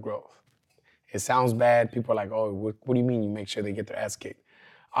part of the growth. It sounds bad. People are like, oh, what do you mean you make sure they get their ass kicked?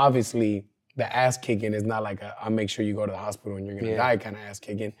 Obviously, the ass kicking is not like I make sure you go to the hospital and you're gonna die kind of ass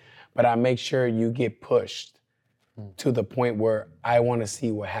kicking, but I make sure you get pushed to the point where I wanna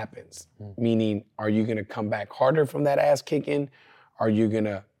see what happens. Meaning, are you gonna come back harder from that ass kicking? Are you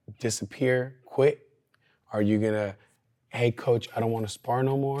gonna disappear, quit? Are you gonna, hey coach, I don't wanna spar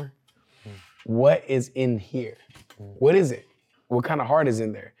no more? What is in here? What is it? What kind of heart is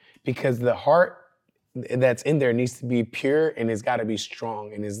in there? Because the heart that's in there needs to be pure and it's gotta be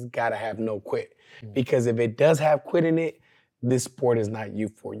strong and it's gotta have no quit. Because if it does have quit in it, this sport is not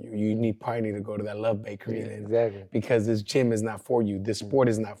for you. You probably need to go to that Love Bakery then. Exactly. Because this gym is not for you. This sport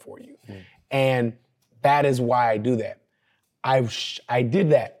is not for you. And that is why I do that. I did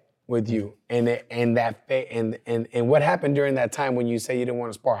that with you, and what happened during that time when you say you didn't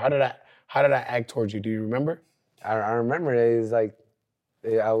want to spar? How did I act towards you? Do you remember? I remember it was like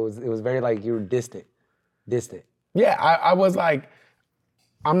it was very like you were distant. Yeah, I was like,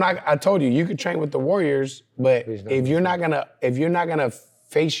 I told you could train with the Warriors, but if you're not gonna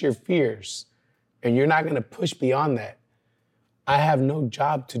face your fears and you're not gonna push beyond that, I have no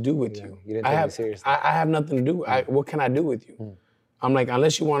job to do with you. You didn't take me seriously. I have nothing to do. What can I do with you? I'm like,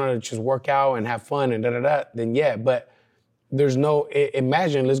 unless you want to just work out and have fun and then yeah. But there's no.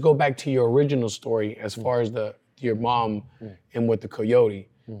 Imagine. Let's go back to your original story as far as your mom and with the coyote.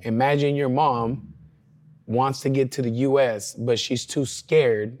 Imagine your mom wants to get to the U.S., but she's too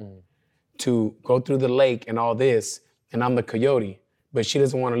scared to go through the lake and all this, and I'm the coyote, but she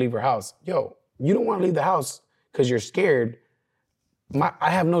doesn't want to leave her house. Yo, you don't want to leave the house because you're scared.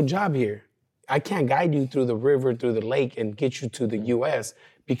 I have no job here. I can't guide you through the river, through the lake, and get you to the U.S.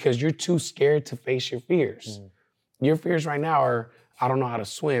 because you're too scared to face your fears. Your fears right now are, I don't know how to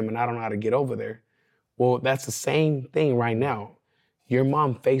swim and I don't know how to get over there. Well, that's the same thing right now. Your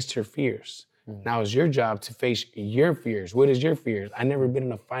mom faced her fears. Now it's your job to face your fears. What is your fears? I've never been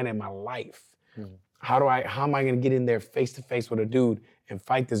in a fight in my life. How am I gonna get in there face to face with a dude and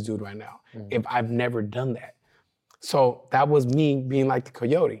fight this dude right now if I've never done that? So that was me being like the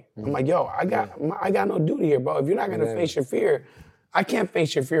coyote. I'm like, yo, I got no duty here, bro. If you're not gonna face your fear, I can't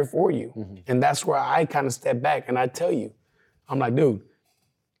face your fear for you. And that's where I kind of step back and I tell you, I'm like, dude,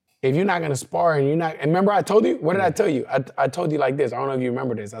 if you're not gonna spar and remember I told you? What did I tell you? I told you like this, I don't know if you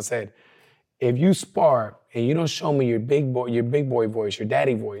remember this. I said, if you spar and you don't show me your big boy voice, your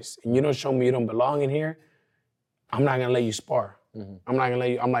daddy voice, and you don't show me you don't belong in here, I'm not gonna let you spar. I'm not gonna let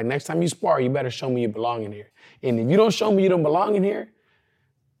you, I'm like, next time you spar, you better show me you belong in here. And if you don't show me you don't belong in here,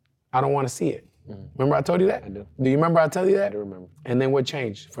 I don't wanna see it. Remember I told you that? I do. Do you remember I told you that? I do remember. And then what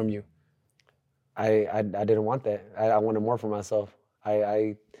changed from you? I didn't want that. I wanted more for myself.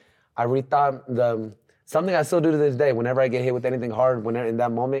 I rethought something I still do to this day. Whenever I get hit with anything hard, whenever in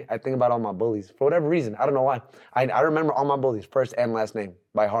that moment, I think about all my bullies. For whatever reason, I don't know why. I remember all my bullies, first and last name,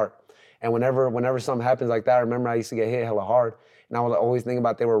 by heart. And whenever something happens like that, I remember I used to get hit hella hard. And I was always thinking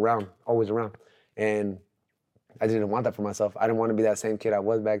about they were around, always around. And I didn't want that for myself. I didn't want to be that same kid I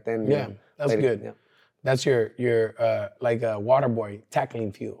was back then. Yeah, that's good. Yeah. That's your like a water boy,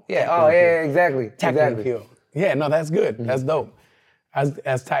 tackling fuel. Yeah, exactly. Tackling fuel. Yeah, no, that's good. That's dope.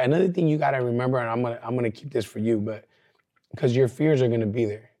 As tight. Another thing you gotta remember, and I'm gonna keep this for you, but because your fears are gonna be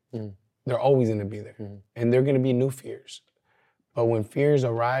there. They're always gonna be there. And they're gonna be new fears. But when fears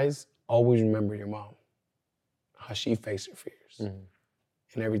arise, always remember your mom, how she faced her fears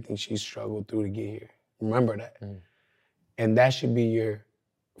and everything she struggled through to get here. Remember that. And that should be your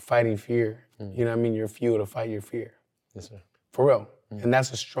fighting fear. You know what I mean? Your fuel to fight your fear. Yes, sir. For real. And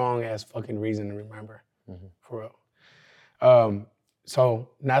that's a strong ass fucking reason to remember. For real. So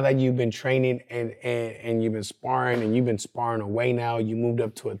now that you've been training and you've been sparring and you've been sparring away now, you moved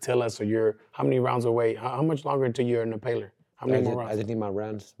up to Attila. So you're how many rounds away? How much longer until you're in the Paler? How many more rounds? I just need my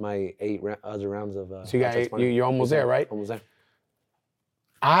rounds, my 8 other rounds of. So you got you're almost there, right? Almost there.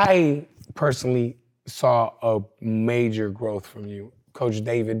 I personally saw a major growth from you. Coach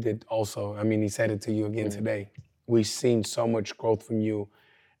David did also. I mean, he said it to you again today. We've seen so much growth from you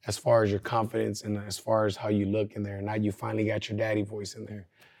as far as your confidence and as far as how you look in there. Now you finally got your daddy voice in there.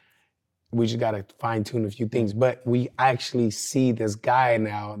 We just got to fine tune a few things. But we actually see this guy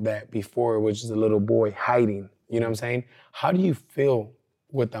now that before was just a little boy hiding. You know what I'm saying? How do you feel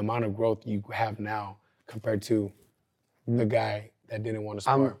with the amount of growth you have now compared to the guy that didn't want to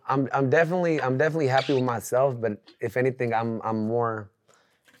spar? I'm definitely happy with myself, but if anything, I'm more,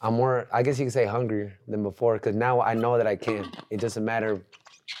 I guess you could say hungrier than before, because now I know that I can. It's just a matter of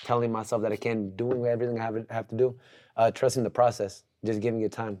telling myself that I can, doing everything I have to do, trusting the process, just giving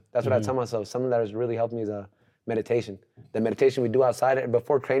it time. That's what I tell myself. Something that has really helped me is meditation. The meditation we do outside,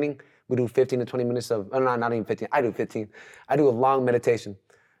 before training, we do 15 to 20 minutes of, not even 15, I do 15. I do a long meditation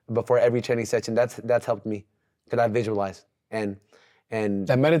before every training session. That's helped me, because I visualize. And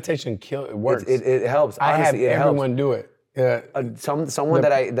that meditation it works. It helps. Honestly, I have everyone do it. Someone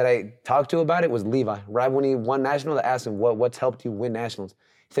that I talked to about it was Levi. Right when he won nationals, I asked him, what's helped you win nationals?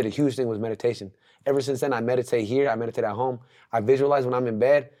 He said a huge thing was meditation. Ever since then, I meditate here, I meditate at home. I visualize when I'm in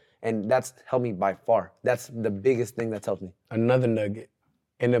bed, and that's helped me by far. That's the biggest thing that's helped me. Another nugget.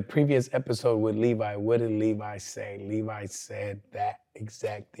 In the previous episode with Levi, what did Levi say? Levi said that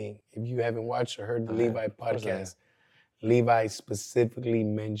exact thing. If you haven't watched or heard the Levi podcast, Levi specifically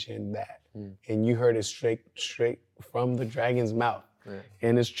mentioned that. And you heard it straight from the dragon's mouth.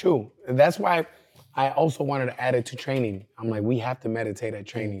 And it's true. And that's why I also wanted to add it to training. I'm like, we have to meditate at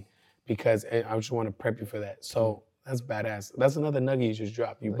training because I just want to prep you for that. So that's badass. That's another nugget you just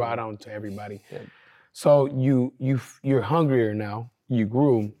dropped. You brought on to everybody. Yeah. So you're hungrier now. You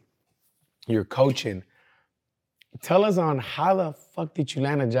grew. You're coaching. Tell us on how the fuck did you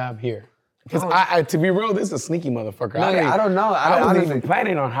land a job here? Because I to be real, this is a sneaky motherfucker. No, I don't know. I wasn't even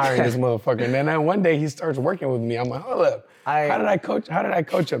planning on hiring this motherfucker. And then one day he starts working with me. I'm like, hold up. How did I coach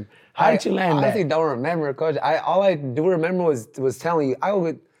him? How did you land that? I honestly don't remember, Coach. All I do remember was telling you.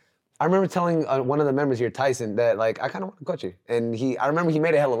 I remember telling one of the members here, Tyson, that like I kind of want to coach you. And I remember he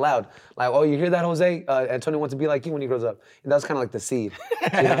made it hella loud. Like, oh, you hear that, Jose? Antonio wants to be like you when he grows up. And that was kind of like the seed.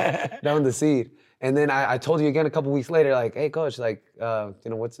 You know? That was the seed. And then I told you again a couple weeks later, like, hey, Coach, like,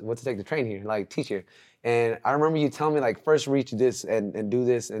 what's it take to train here? Like, teach here. And I remember you telling me, like, first reach this and do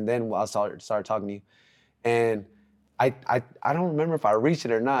this, and then I'll start talking to you. And I don't remember if I reached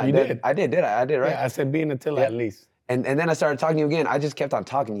it or not. You did. I did, right? Yeah, I said be in Attila at least. And then I started talking to you again. I just kept on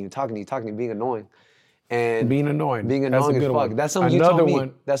talking to you, being annoying. And being annoying. Being annoying as fuck. One. That's something you told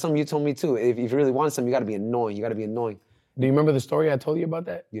me. That's something you told me too. If you really want something, you gotta be annoying. You gotta be annoying. Do you remember the story I told you about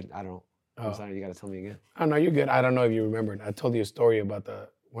that? I don't. I'm sorry, you gotta tell me again. Oh no, you're good. I don't know if you remembered. I told you a story about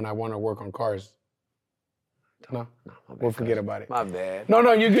when I want to work on cars. No, we'll forget about it. My bad.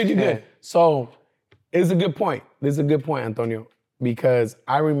 No, you're good, you're good. So, it's a good point. This is a good point, Antonio, because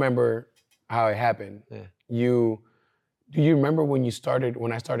I remember how it happened. Yeah. Do you remember when I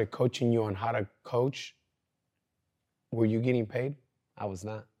started coaching you on how to coach? Were you getting paid? I was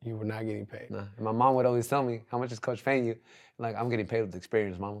not. You were not getting paid. Nah. And my mom would always tell me, how much is Coach paying you? Like, I'm getting paid with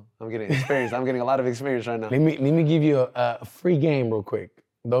experience, mama. I'm getting experience. I'm getting a lot of experience right now. Let me give you a free game real quick.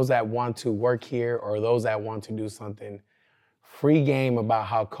 Those that want to work here or those that want to do something, free game about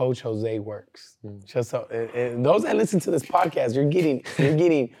how Coach Jose works. Just so, and those that listen to this podcast, you're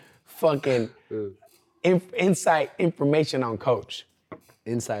getting fucking inside information on Coach.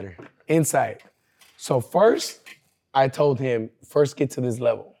 Insider. Insight. So first, I told him, first get to this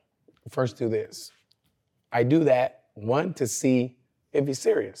level. First do this. I do that, one, to see if he's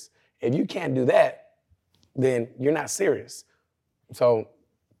serious. If you can't do that, then you're not serious. So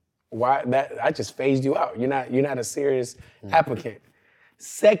I just phased you out. You're not a serious applicant.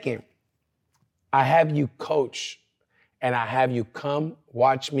 Second, I have you coach and I have you come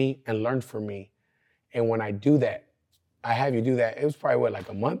watch me and learn from me. And when I do that, I have you do that. It was probably like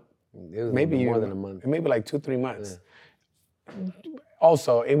a month? It was maybe more than a month. Maybe like 2-3 months. Yeah.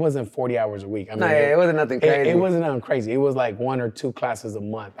 Also, it wasn't 40 hours a week. I mean, it wasn't nothing crazy. It wasn't nothing crazy. It was like 1 or 2 classes a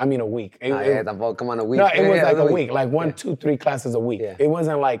month. I mean, a week. Come on, a week. No, it was like a a week, like 1, 2, 3 classes a week. Yeah. It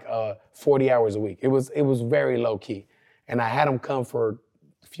wasn't like 40 hours a week. It was very low key. And I had them come for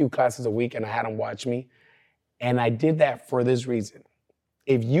a few classes a week and I had them watch me. And I did that for this reason.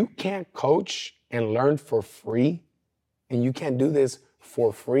 If you can't coach and learn for free, and you can't do this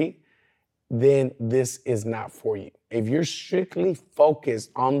for free, then this is not for you. If you're strictly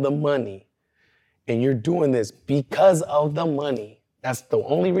focused on the money and you're doing this because of the money, that's the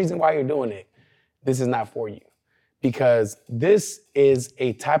only reason why you're doing it, this is not for you. Because this is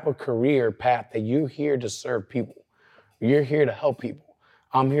a type of career path that you're here to serve people. You're here to help people.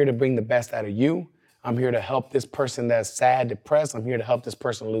 I'm here to bring the best out of you. I'm here to help this person that's sad, depressed. I'm here to help this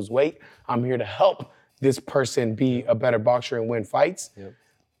person lose weight. I'm here to help this person be a better boxer and win fights. Yep.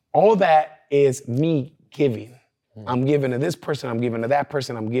 All that is me giving. I'm giving to this person, I'm giving to that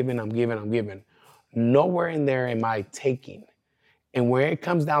person, I'm giving. Nowhere in there am I taking. And where it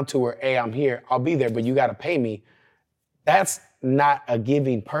comes down to where, hey, I'm here, I'll be there, but you gotta pay me, that's not a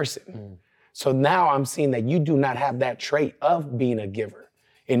giving person. So now I'm seeing that you do not have that trait of being a giver.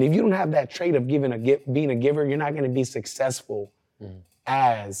 And if you don't have that trait of being a giver, you're not gonna be successful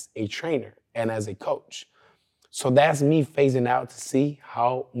as a trainer and as a coach. So that's me phasing out to see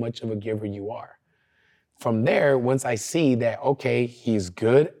how much of a giver you are. From there, once I see that, okay, he's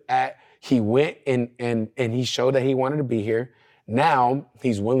good at, he went and he showed that he wanted to be here. Now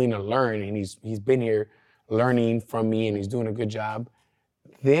he's willing to learn and he's been here learning from me and he's doing a good job.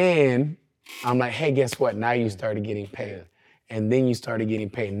 Then I'm like, hey, guess what? Now you started getting paid. And then you started getting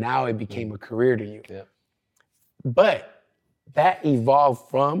paid. Now it became a career to you. Yeah. But that evolved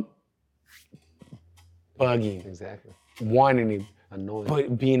from bugging, exactly, wanting to,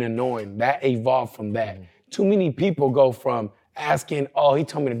 annoying, being annoying. That evolved from that. Too many people go from asking, oh, he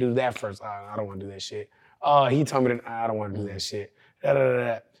told me to do that first. I don't want to do that shit. Oh, he told me I don't want to do that shit. Da, da, da,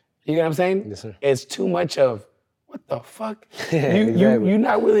 da. You know what I'm saying? Yes, sir. It's too much of, what the fuck? Exactly. You're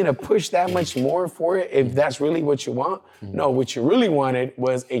not willing to push that much more for it if that's really what you want? No, what you really wanted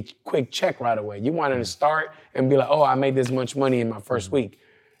was a quick check right away. You wanted to start and be like, oh, I made this much money in my first week.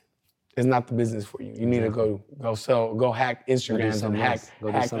 It's not the business for you. You need to go hack Instagrams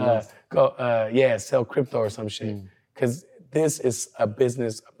and sell crypto or some shit. Because this is a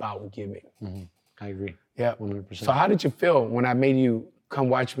business about giving. I agree. Yeah, 100%. So how did you feel when I made you come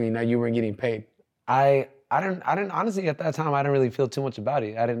watch me? Now you weren't getting paid. I didn't honestly at that time. I didn't really feel too much about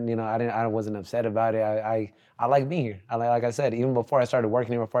it. I wasn't upset about it. I like being here. Like I said, even before I started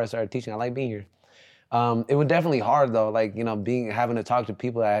working here, before I started teaching, I like being here. It was definitely hard though, like, having to talk to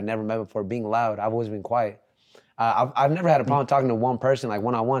people that I had never met before, being loud. I've always been quiet. I've never had a problem talking to one person, like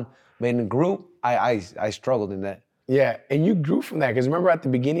one-on-one, but in a group, I struggled in that. Yeah, and you grew from that, because remember at the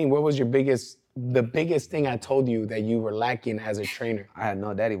beginning, what was the biggest thing I told you that you were lacking as a trainer? I had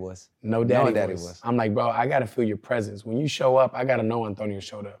no daddy was. No daddy was. I'm like, bro, I gotta feel your presence. When you show up, I gotta know Antonio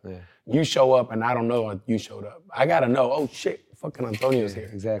showed up. Yeah. You show up and I don't know you showed up. I gotta know, oh shit, fucking Antonio's here.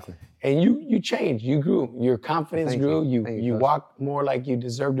 Exactly. And you changed, you grew. Your confidence grew. You walk more like you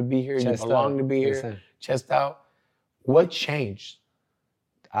deserve to be here. Chest you belong out. to be here. Yes, chest out. What changed?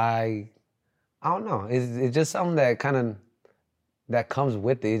 I don't know. It's just something that comes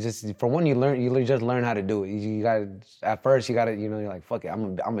with it. It's just, for one, you just learn how to do it. You gotta, at first you gotta, you're like, fuck it,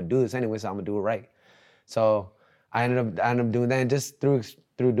 I'm gonna do this anyway, so I'm gonna do it right. So I ended up doing that, and just through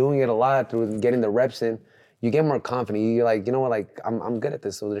doing it a lot, through getting the reps in, you get more confident. You're like, you know what, like, I'm good at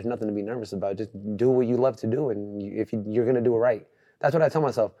this, so there's nothing to be nervous about. Just do what you love to do, and if you're gonna do it right. That's what I tell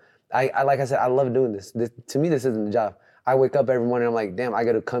myself. I like I said, I love doing this. To me, this isn't a job. I wake up every morning, I'm like, damn, I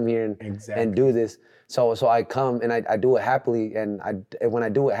gotta come here and do this. So I come and I do it happily, and when I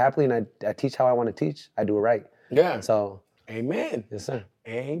do it happily and I teach how I want to teach, I do it right. Yeah. So. Amen. Yes, sir.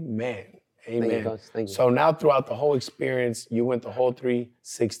 Amen. Thank you, Coach. Thank you. So now throughout the whole experience, you went the whole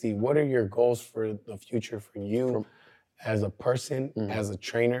 360. What are your goals for the future for you as a person, as a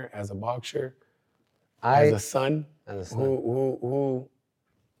trainer, as a boxer, as a son? Who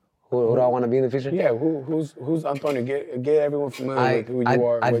do I want to be in the future? Yeah, who's Antonio? Get everyone familiar with who you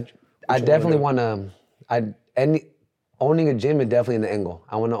are. I definitely want to. Owning a gym is definitely in the angle.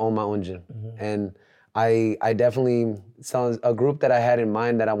 I want to own my own gym, and I definitely saw a group that I had in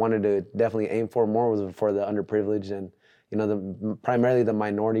mind that I wanted to definitely aim for more was for the underprivileged and primarily the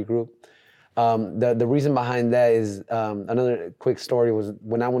minority group. The reason behind that is another quick story was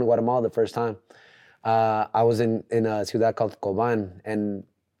when I went to Guatemala the first time. I was in a ciudad called Coban, and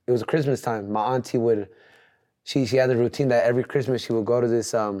it was Christmas time. My auntie she had a routine that every Christmas she would go to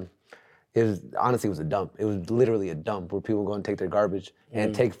this Honestly, it was a dump. It was literally a dump where people go and take their garbage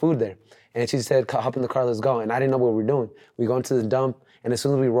and take food there. And she said, hop in the car, let's go. And I didn't know what we were doing. We go into the dump, and as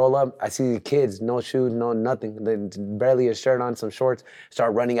soon as we roll up, I see the kids, no shoes, no nothing. They barely a shirt on, some shorts,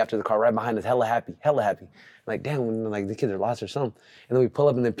 start running after the car right behind us, hella happy. Like, damn, like the kids are lost or something. And then we pull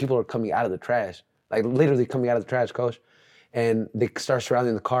up, and then people are coming out of the trash, like literally coming out of the trash, coach. And they start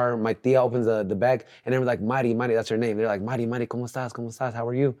surrounding the car. My tia opens the bag, and they're like, Mari, that's her name. They're like, Mari, ¿cómo estás? How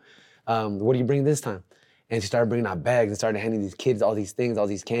are you? What do you bring this time? And she started bringing out bags and started handing these kids all these things, all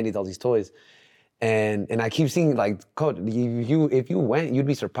these candies, all these toys. And I keep seeing, like, coach, if you went, you'd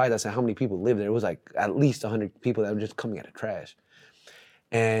be surprised at how many people lived there. It was like at least 100 people that were just coming out of trash.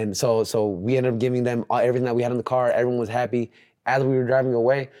 And so we ended up giving them everything that we had in the car. Everyone was happy. As we were driving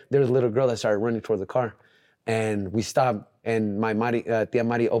away, there was a little girl that started running towards the car. And we stopped, and my Tia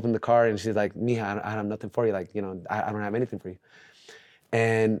Mari opened the car, and she's like, Mija, I have nothing for you. Like, I don't have anything for you.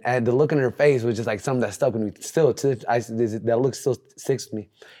 And the look in her face was just like something that stuck with me. Still, that look still sticks with me.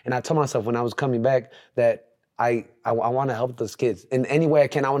 And I told myself when I was coming back that I want to help those kids in any way I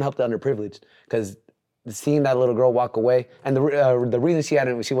can. I want to help the underprivileged, because seeing that little girl walk away, and the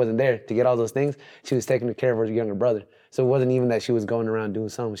reason she wasn't there to get all those things, she was taking care of her younger brother. So it wasn't even that she was going around doing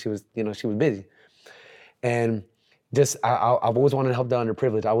something. She was busy. And just I've always wanted to help the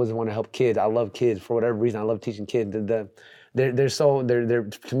underprivileged. I always want to help kids. I love kids for whatever reason. I love teaching kids. They're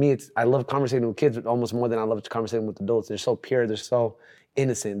to me, I love conversating with kids almost more than I love conversating with adults. They're so pure, they're so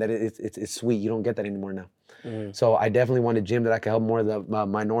innocent that it's sweet. You don't get that anymore now. Mm-hmm. So I definitely want a gym that I can help more of the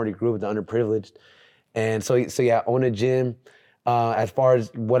minority group, the underprivileged. And so yeah, own a gym. As far as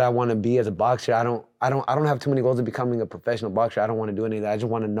what I want to be as a boxer, I don't have too many goals of becoming a professional boxer. I don't want to do any of that. I just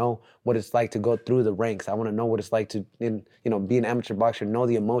want to know what it's like to go through the ranks. I want to know what it's like to be an amateur boxer, know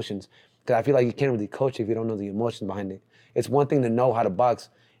the emotions. Because I feel like you can't really coach if you don't know the emotions behind it. It's one thing to know how to box.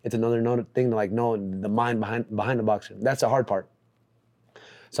 It's another thing to know the mind behind the boxer. That's the hard part.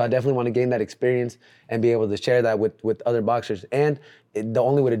 So I definitely want to gain that experience and be able to share that with other boxers. And the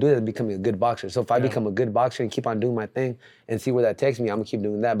only way to do that is becoming a good boxer. So if I become a good boxer and keep on doing my thing and see where that takes me, I'm gonna keep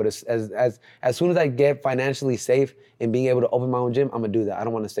doing that. But as soon as I get financially safe and being able to open my own gym, I'm gonna do that. I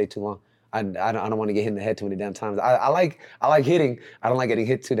don't want to stay too long. I don't want to get hit in the head too many damn times. I like hitting. I don't like getting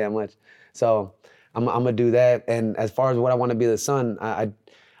hit too damn much. So I'm gonna do that. And as far as what I want to be as a son, I've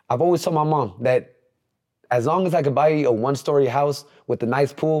always told my mom that as long as I could buy you a one-story house with a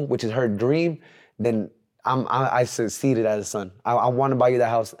nice pool, which is her dream, then I succeeded as a son. I want to buy you that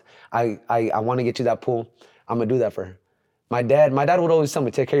house. I want to get you that pool. I'm gonna do that for her. My dad would always tell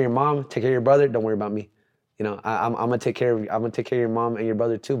me, take care of your mom, take care of your brother, don't worry about me. I'm gonna take care of your mom and your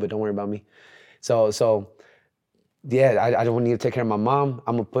brother too, but don't worry about me. So yeah, I don't need to take care of my mom.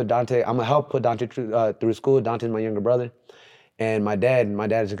 I'm gonna help put Dante through school. Dante's my younger brother. And my dad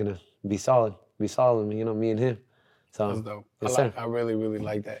is gonna be solid, me and him. So that's dope. Yes, I really, really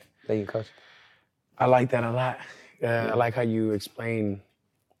like that. Thank you, Coach. I like that a lot. I like how you explain.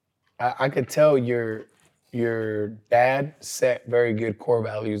 I could tell your dad set very good core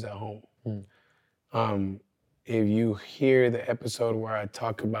values at home. If you hear the episode where I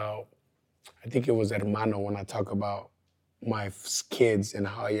talk about, I think it was Hermano, when I talk about my kids and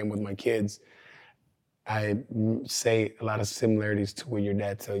how I am with my kids, I say a lot of similarities to what your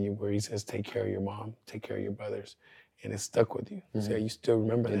dad tell you, where he says, take care of your mom, take care of your brothers. And it stuck with you. Mm-hmm. So you still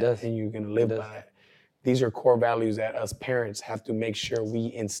remember that, does. And you're going to live by that. These are core values that us parents have to make sure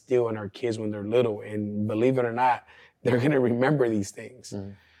we instill in our kids when they're little. And believe it or not, they're going to remember these things.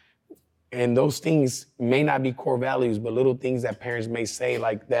 Mm-hmm. And those things may not be core values, but little things that parents may say,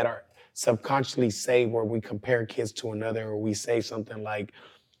 like, that are subconsciously say, where we compare kids to another, or we say something like,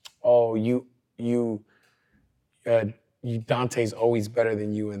 oh, Dante's always better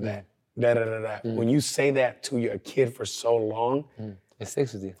than you in that. Mm. When you say that to your kid for so long, it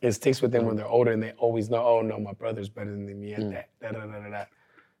sticks with you. It sticks with them when they're older, and they always know, oh no, my brother's better than me at that.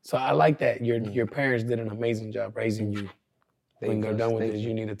 So I like that your parents did an amazing job raising you. When they're done with this,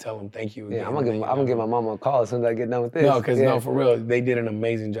 you need to tell them thank you again. Yeah, I'm gonna give my mama a call as soon as I get done with this. No, for real, they did an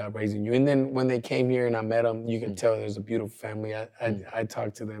amazing job raising you. And then when they came here and I met them, you can tell there's a beautiful family. I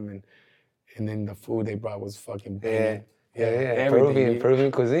talked to them, and then the food they brought was fucking banging. Yeah.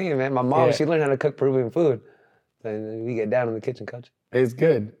 Peruvian cuisine, man. My mom, she learned how to cook Peruvian food. And we get down in the kitchen, Coach. It's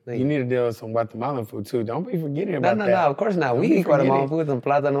good. You need to deal with some Guatemalan food too. Don't be forgetting about that. No, of course not. We eat Guatemalan food, some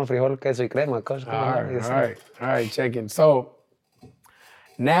plátano, frijol, queso y crema, Coach. All right, check in. So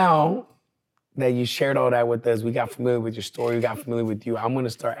now that you shared all that with us, we got familiar with your story, we got familiar with you, I'm gonna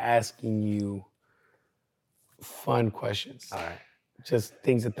start asking you fun questions. All right. Just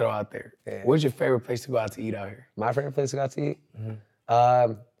things to throw out there. Yeah. What's your favorite place to go out to eat out here? My favorite place to go out to eat?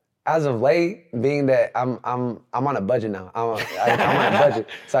 Mm-hmm. As of late, being that I'm on a budget now. I'm on a budget,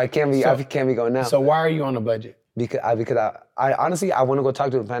 so I can't be going now. So why are you on a budget? Because I honestly I want to go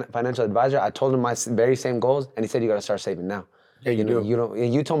talk to a financial advisor. I told him my very same goals, and he said you got to start saving now. Yeah, you do. You don't.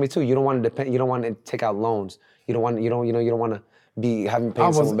 And you told me too. You don't want to depend. You don't want to take out loans. You don't want to be having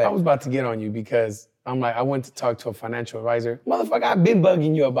paying someone back. I was about to get on you because I'm like, I went to talk to a financial advisor. Motherfucker, I've been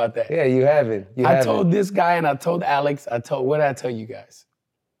bugging you about that. Yeah, you haven't. I told this guy and I told Alex. What did I tell you guys?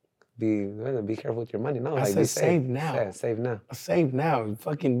 Be careful with your money. No, I said save now. Yeah, save now. Save now.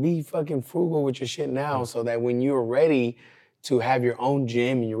 Be fucking frugal with your shit now, so that when you're ready to have your own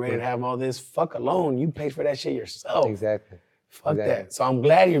gym and you're ready to have all this, fuck a loan. You pay for that shit yourself. Exactly. Fuck that. So I'm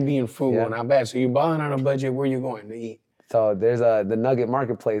glad you're being frugal, not bad. So you're balling on a budget. Where you going to eat? So there's the Nugget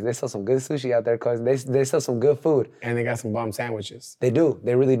Marketplace. They sell some good sushi out there, cause they sell some good food. And they got some bomb sandwiches. They do.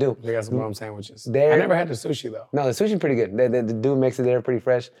 They really do. They got some bomb sandwiches. I never had the sushi though. No, the sushi's pretty good. The dude makes it there pretty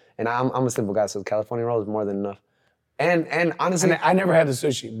fresh. And I'm a simple guy, so California roll is more than enough. And honestly, I never had the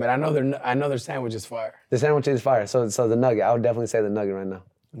sushi, but I know their sandwich is fire. The sandwich is fire. So the Nugget, I would definitely say the Nugget right now.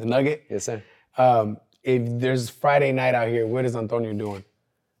 The Nugget? Yes, sir. If there's Friday night out here, what is Antonio doing?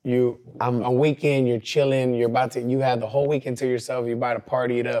 On weekend, you're chilling, you have the whole weekend to yourself, you're about to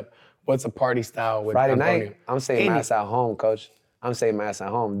party it up. What's a party style with Friday Antonio? night, I'm saying my ass at home, coach. I'm saying my ass at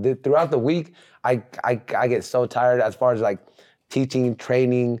home. Throughout the week, I get so tired as far as like teaching,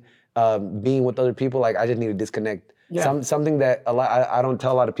 training, being with other people. Like I just need to disconnect. Yeah. Something that I don't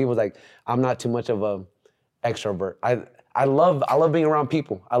tell a lot of people is like I'm not too much of a extrovert. I love being around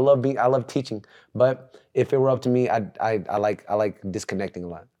people. I love teaching. But if it were up to me, I like disconnecting a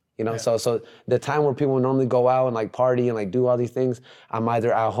lot. You know, so the time where people normally go out and like party and like do all these things, I'm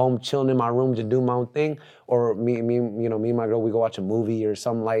either at home chilling in my room to do my own thing, or me and my girl, we go watch a movie or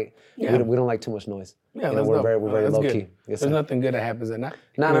something like. Yeah. We don't like too much noise. Yeah, we're very low good. key. Yes, There's nothing good that happens at night.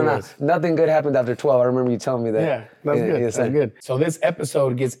 No. Nothing good happens after 12. I remember you telling me that. Yeah, that's good. Yes, that's good. So this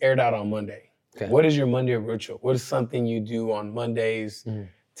episode gets aired out on Monday. Okay. What is your Monday ritual? What is something you do on Mondays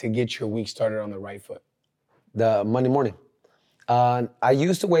to get your week started on the right foot? The Monday morning. I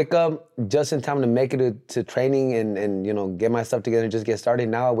used to wake up just in time to make it to training and get my stuff together and just get started.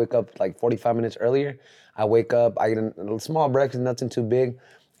 Now I wake up like 45 minutes earlier. I wake up, I get a small breakfast, nothing too big,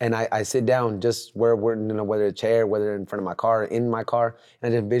 and I sit down just whether a chair, whether in front of my car, in my car,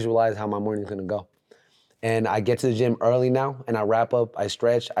 and I just visualize how my morning's gonna go. And I get to the gym early now, and I wrap up, I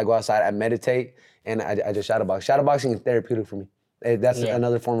stretch, I go outside, I meditate, and I just shadowbox. Shadowboxing is therapeutic for me. That's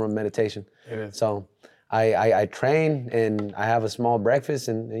another form of meditation. It is. So I train, and I have a small breakfast,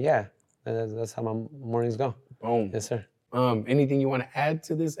 and that's how my mornings go. Boom. Yes, sir. Anything you want to add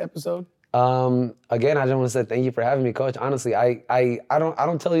to this episode? Again, I just want to say thank you for having me, Coach. Honestly, I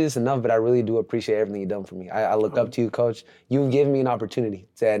don't tell you this enough, but I really do appreciate everything you've done for me. I look up to you, Coach. You've given me an opportunity,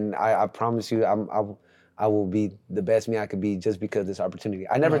 and I promise you, I will be the best me I could be just because of this opportunity.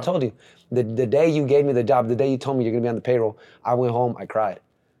 I never told you. The day you gave me the job, the day you told me you're going to be on the payroll, I went home, I cried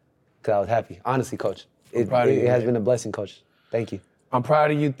because I was happy. Honestly, Coach. It has been a blessing, Coach. Thank you. I'm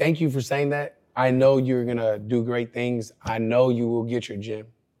proud of you. Thank you for saying that. I know you're going to do great things. I know you will get your gym.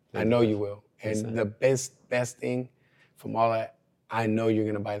 I know you will. And the best thing from all that, I know you're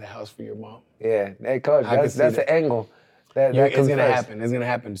going to buy the house for your mom. Yeah. Hey, Coach, that's the angle. It's going to happen. It's going to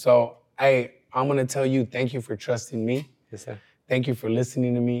happen. So, I'm going to tell you, thank you for trusting me. Yes, sir. Thank you for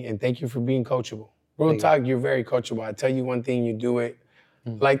listening to me. And thank you for being coachable. Real talk, you're very coachable. I tell you one thing, you do it.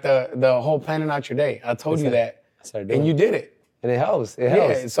 Like the whole planning out your day. I told you that. And you did it. And it helps. It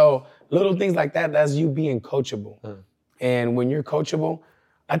helps. Yeah, so little things like that, that's you being coachable. And when you're coachable,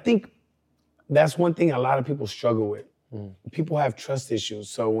 I think that's one thing a lot of people struggle with. People have trust issues.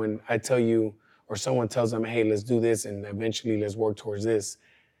 So when I tell you, or someone tells them, hey, let's do this, and eventually let's work towards this,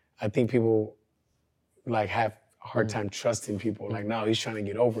 I think people like have a hard time trusting people. Like, no, he's trying to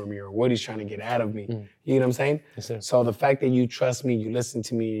get over me, or what he's trying to get out of me. You know what I'm saying? Yes, sir. So the fact that you trust me, you listen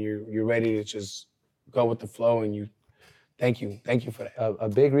to me, you're ready to just go with the flow, and thank you for that. A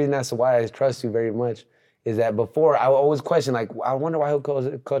big reason as to why I trust you very much is that before I would always question, like, I wonder why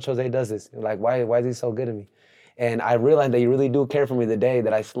Coach Jose does this. Like, why is he so good at me? And I realized that you really do care for me the day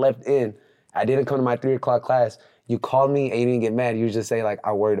that I slept in. I didn't come to my 3 o'clock class. You called me and you didn't get mad. You just say, like,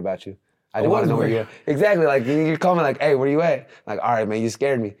 I worried about you. I didn't want to know where you're at. Exactly. Like, you call me like, hey, where you at? Like, all right, man, you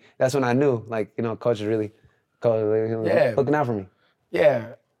scared me. That's when I knew, like, Coach is really looking out for me.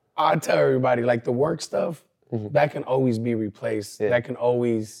 Yeah. I tell everybody, like, the work stuff, that can always be replaced. I can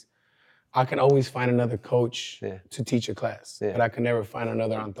always find another coach to teach a class, but I can never find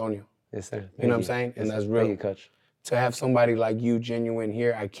another Antonio. Yes, sir. You know what I'm saying? And that's real. Thank you, Coach. To have somebody like you, genuine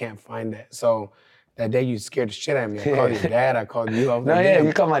here, I can't find that. So That day you scared the shit out of me. I called your dad. I called you. I was No, like, yeah, damn.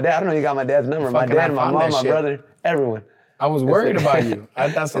 you called my dad. I don't know you got my dad's number. My Fucking dad, I my found mom, that my shit. brother, everyone. I was worried about you. I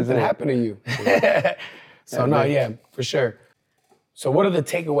thought something it. happened to you. So no, yeah, for sure. So what are the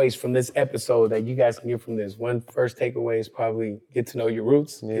takeaways from this episode that you guys can get from this? One first takeaway is probably get to know your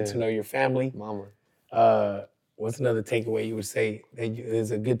roots, get to know your family. Mama. What's another takeaway you would say that is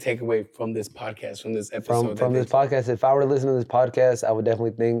a good takeaway from this podcast, from this episode? From this podcast, if I were to listen to this podcast, I would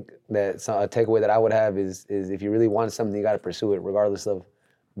definitely think that a takeaway that I would have is if you really want something, you got to pursue it, regardless of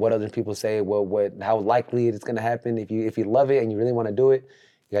what other people say, how likely it's going to happen. If you love it and you really want to do it,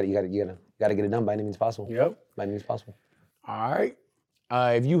 you got to get it done by any means possible. Yep. By any means possible. All right.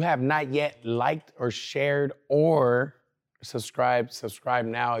 If you have not yet liked or shared or subscribed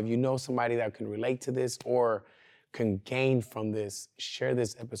now. If you know somebody that can relate to this or can gain from this, share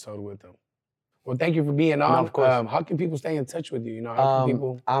this episode with them. Well, thank you for being on. No, of course. How can people stay in touch with you? You know, how can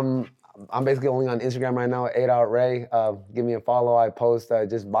people? I'm basically only on Instagram right now, 8OutRay. Give me a follow. I post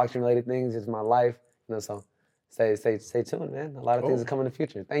just boxing related things, just my life. You know, so stay tuned, man. A lot of things are coming in the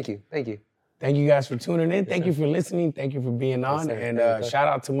future. Thank you. Thank you guys for tuning in. Thank you for listening. Thank you for being on. sir. And shout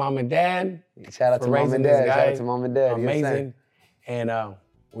out to Mom and Dad. Shout out to Mom and Dad. Shout out to Mom and Dad. Yes, sir. Amazing. And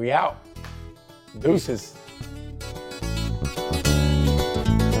we out. Deuces.